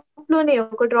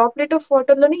డ్రాప్లెట్ ఆఫ్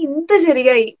వాటర్ లోనే ఇంత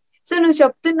జరిగాయి. సో నువ్వు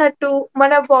చెప్తున్నట్టు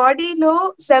మన బాడీలో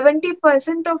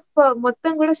 70% ఆఫ్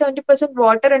మొత్తం కూడా 70%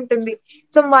 వాటర్ ఉంటుంది.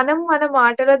 సో మనం మన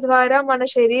మాటల ద్వారా మన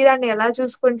శరీరాన్ని ఎలా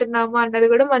చూసుకుంటున్నామో అన్నది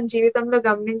కూడా మన జీవితంలో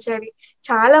గమనించాలి.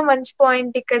 చాలా మంచి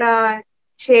పాయింట్ ఇక్కడ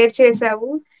షేర్ చేశావు.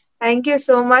 Thank you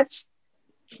so much.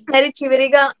 మరి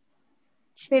చివరిగా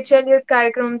స్పిరిచువల్ యూత్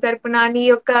కార్యక్రమం తరపున నీ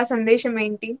యొక్క సందేశం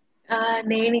ఏంటి?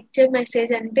 నేను ఇచ్చే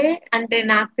మెసేజ్ అంటే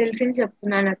నాకు తెలిసింది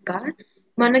చెప్తున్నాను అక్క.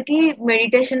 మనకి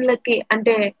మెడిటేషన్లకి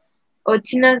అంటే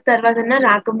వచ్చిన తర్వాతన్నా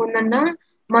రాకముందన్నా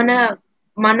మన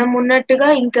మనం ఉన్నట్టుగా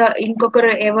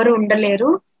ఇంకొకరు ఎవరు ఉండలేరు.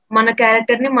 మన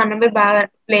క్యారెక్టర్ ని మనమే బాగా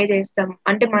ప్లే చేస్తాం,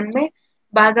 అంటే మనమే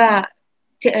బాగా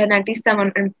నటిస్తాం,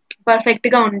 పర్ఫెక్ట్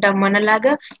గా ఉంటాం.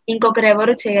 మనలాగా ఇంకొకరు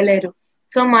ఎవరు చేయలేరు.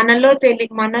 సో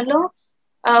మనలో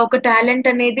ఒక టాలెంట్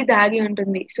అనేది దాగి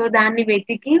ఉంటుంది. సో దాన్ని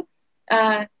వెతికి ఆ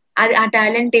అది ఆ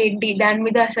టాలెంట్ ఏంటి దాని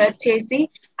మీద సెర్చ్ చేసి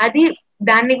అది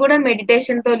దాన్ని కూడా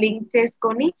మెడిటేషన్ తో లింక్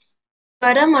చేసుకొని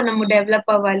ద్వారా మనము డెవలప్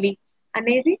అవ్వాలి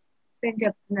అనేది నేను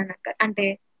చెప్తున్నాను అక్క. అంటే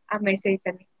ఆ మెసేజ్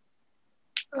అని.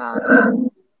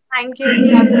 Thank you.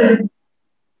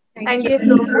 Thank you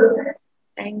so much.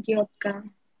 Thank you అక్క.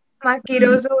 మాకు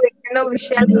ఈరోజు ఎన్నో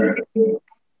విషయాలు,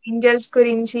 ఏంజల్స్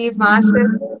గురించి,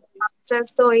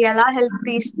 మాస్టర్స్ తో ఎలా హెల్ప్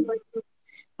తీసుకోవచ్చు,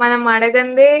 మనం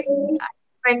అడగందే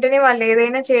వెంటనే వాళ్ళు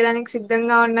ఏదైనా చేయడానికి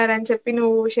సిద్ధంగా ఉన్నారని చెప్పి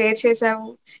నువ్వు షేర్ చేశావు.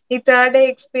 నీ third day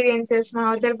experiences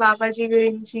Mahodar Babaji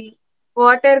గురించి,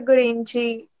 వాటర్ గురించి,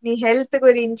 నీ హెల్త్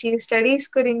గురించి, స్టడీస్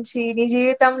గురించి, నీ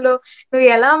జీవితంలో నువ్వు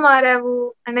ఎలా మారావు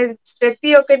అనేది ప్రతి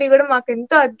ఒక్కటి కూడా మాకు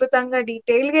ఎంతో అద్భుతంగా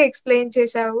డీటెయిల్ గా ఎక్స్ప్లెయిన్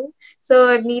చేశావు. సో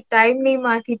నీ టైం ని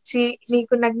మాకు ఇచ్చి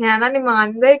నీకున్న జ్ఞానాన్ని మా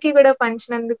అందరికీ కూడా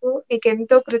పంచినందుకు నీకు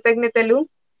ఎంతో కృతజ్ఞతలు.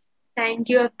 థ్యాంక్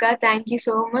యూ అక్క. Thank you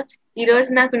so much. ఈ రోజు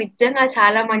నాకు నిజంగా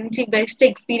చాలా మంచి బెస్ట్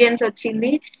ఎక్స్పీరియన్స్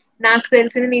వచ్చింది. నాకు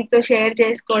తెలిసింది నీతో షేర్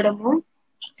చేసుకోవడము.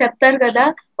 చెప్తారు కదా,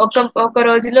 ఒక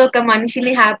రోజులో ఒక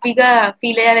మనిషిని హ్యాపీగా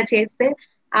ఫీల్ అయ్యేలా చేస్తే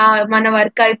మన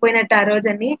వర్క్ అయిపోయినట్టు ఆ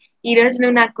రోజని. ఈ రోజు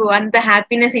నువ్వు నాకు అంత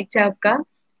హ్యాపీనెస్ ఇచ్చావు అక్క.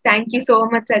 థ్యాంక్ యూ సో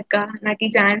మచ్ అక్క, నాకు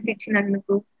ఈ ఛాన్స్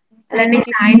ఇచ్చినందుకు. అలానే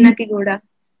సాయన్నకి కూడా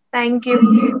థ్యాంక్ యూ.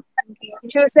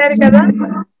 చూశారు కదా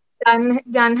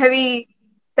జాహ్నవి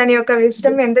తన యొక్క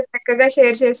విషయం ఎంత చక్కగా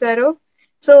షేర్ చేశారో.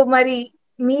 సో మరి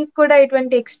మీకు కూడా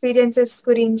ఇటువంటి ఎక్స్పీరియన్సెస్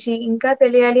గురించి ఇంకా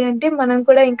తెలియాలి అంటే మనం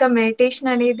కూడా ఇంకా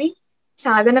మెడిటేషన్ అనేది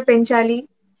సాధన పెంచాలి,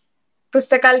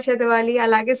 పుస్తకాలు చదవాలి,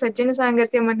 అలాగే సజ్జన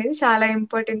సాంగత్యం అనేది చాలా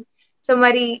ఇంపార్టెంట్. సో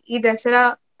మరి ఈ దసరా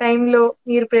టైంలో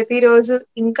మీరు ప్రతిరోజు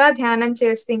ఇంకా ధ్యానం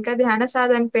చేస్తూ ఇంకా ధ్యాన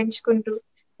సాధన పెంచుకుంటూ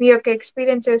మీ యొక్క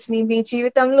ఎక్స్పీరియన్సెస్ ని మీ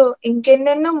జీవితంలో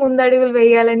ఇంకెన్నెన్నో ముందడుగులు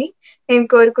వేయాలని నేను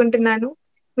కోరుకుంటున్నాను.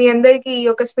 మీ అందరికీ ఈ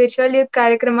యొక్క స్పిరిచువల్ యూత్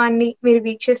కార్యక్రమాన్ని మీరు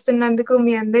వీక్షిస్తున్నందుకు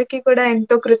మీ అందరికీ కూడా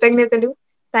ఎంతో కృతజ్ఞతలు.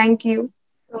 Thank you.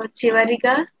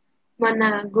 చివరిగా మన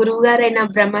గురువు గారైన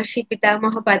బ్రహ్మర్షి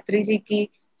పితామహ పత్రిజీకి,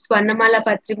 స్వర్ణమాల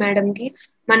పత్రి మేడం కి,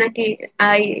 మనకి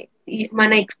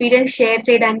మన ఎక్స్పీరియన్స్ షేర్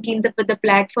చేయడానికి ఇంత పెద్ద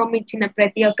ప్లాట్ఫామ్ ఇచ్చిన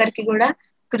ప్రతి ఒక్కరికి కూడా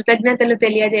కృతజ్ఞతలు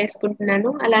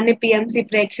తెలియజేసుకుంటున్నాను. అలానే పిఎంసి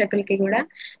ప్రేక్షకులకి కూడా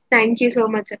థ్యాంక్ యూ సో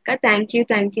మచ్ అక్క. Thank you.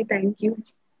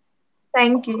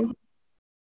 Thank you.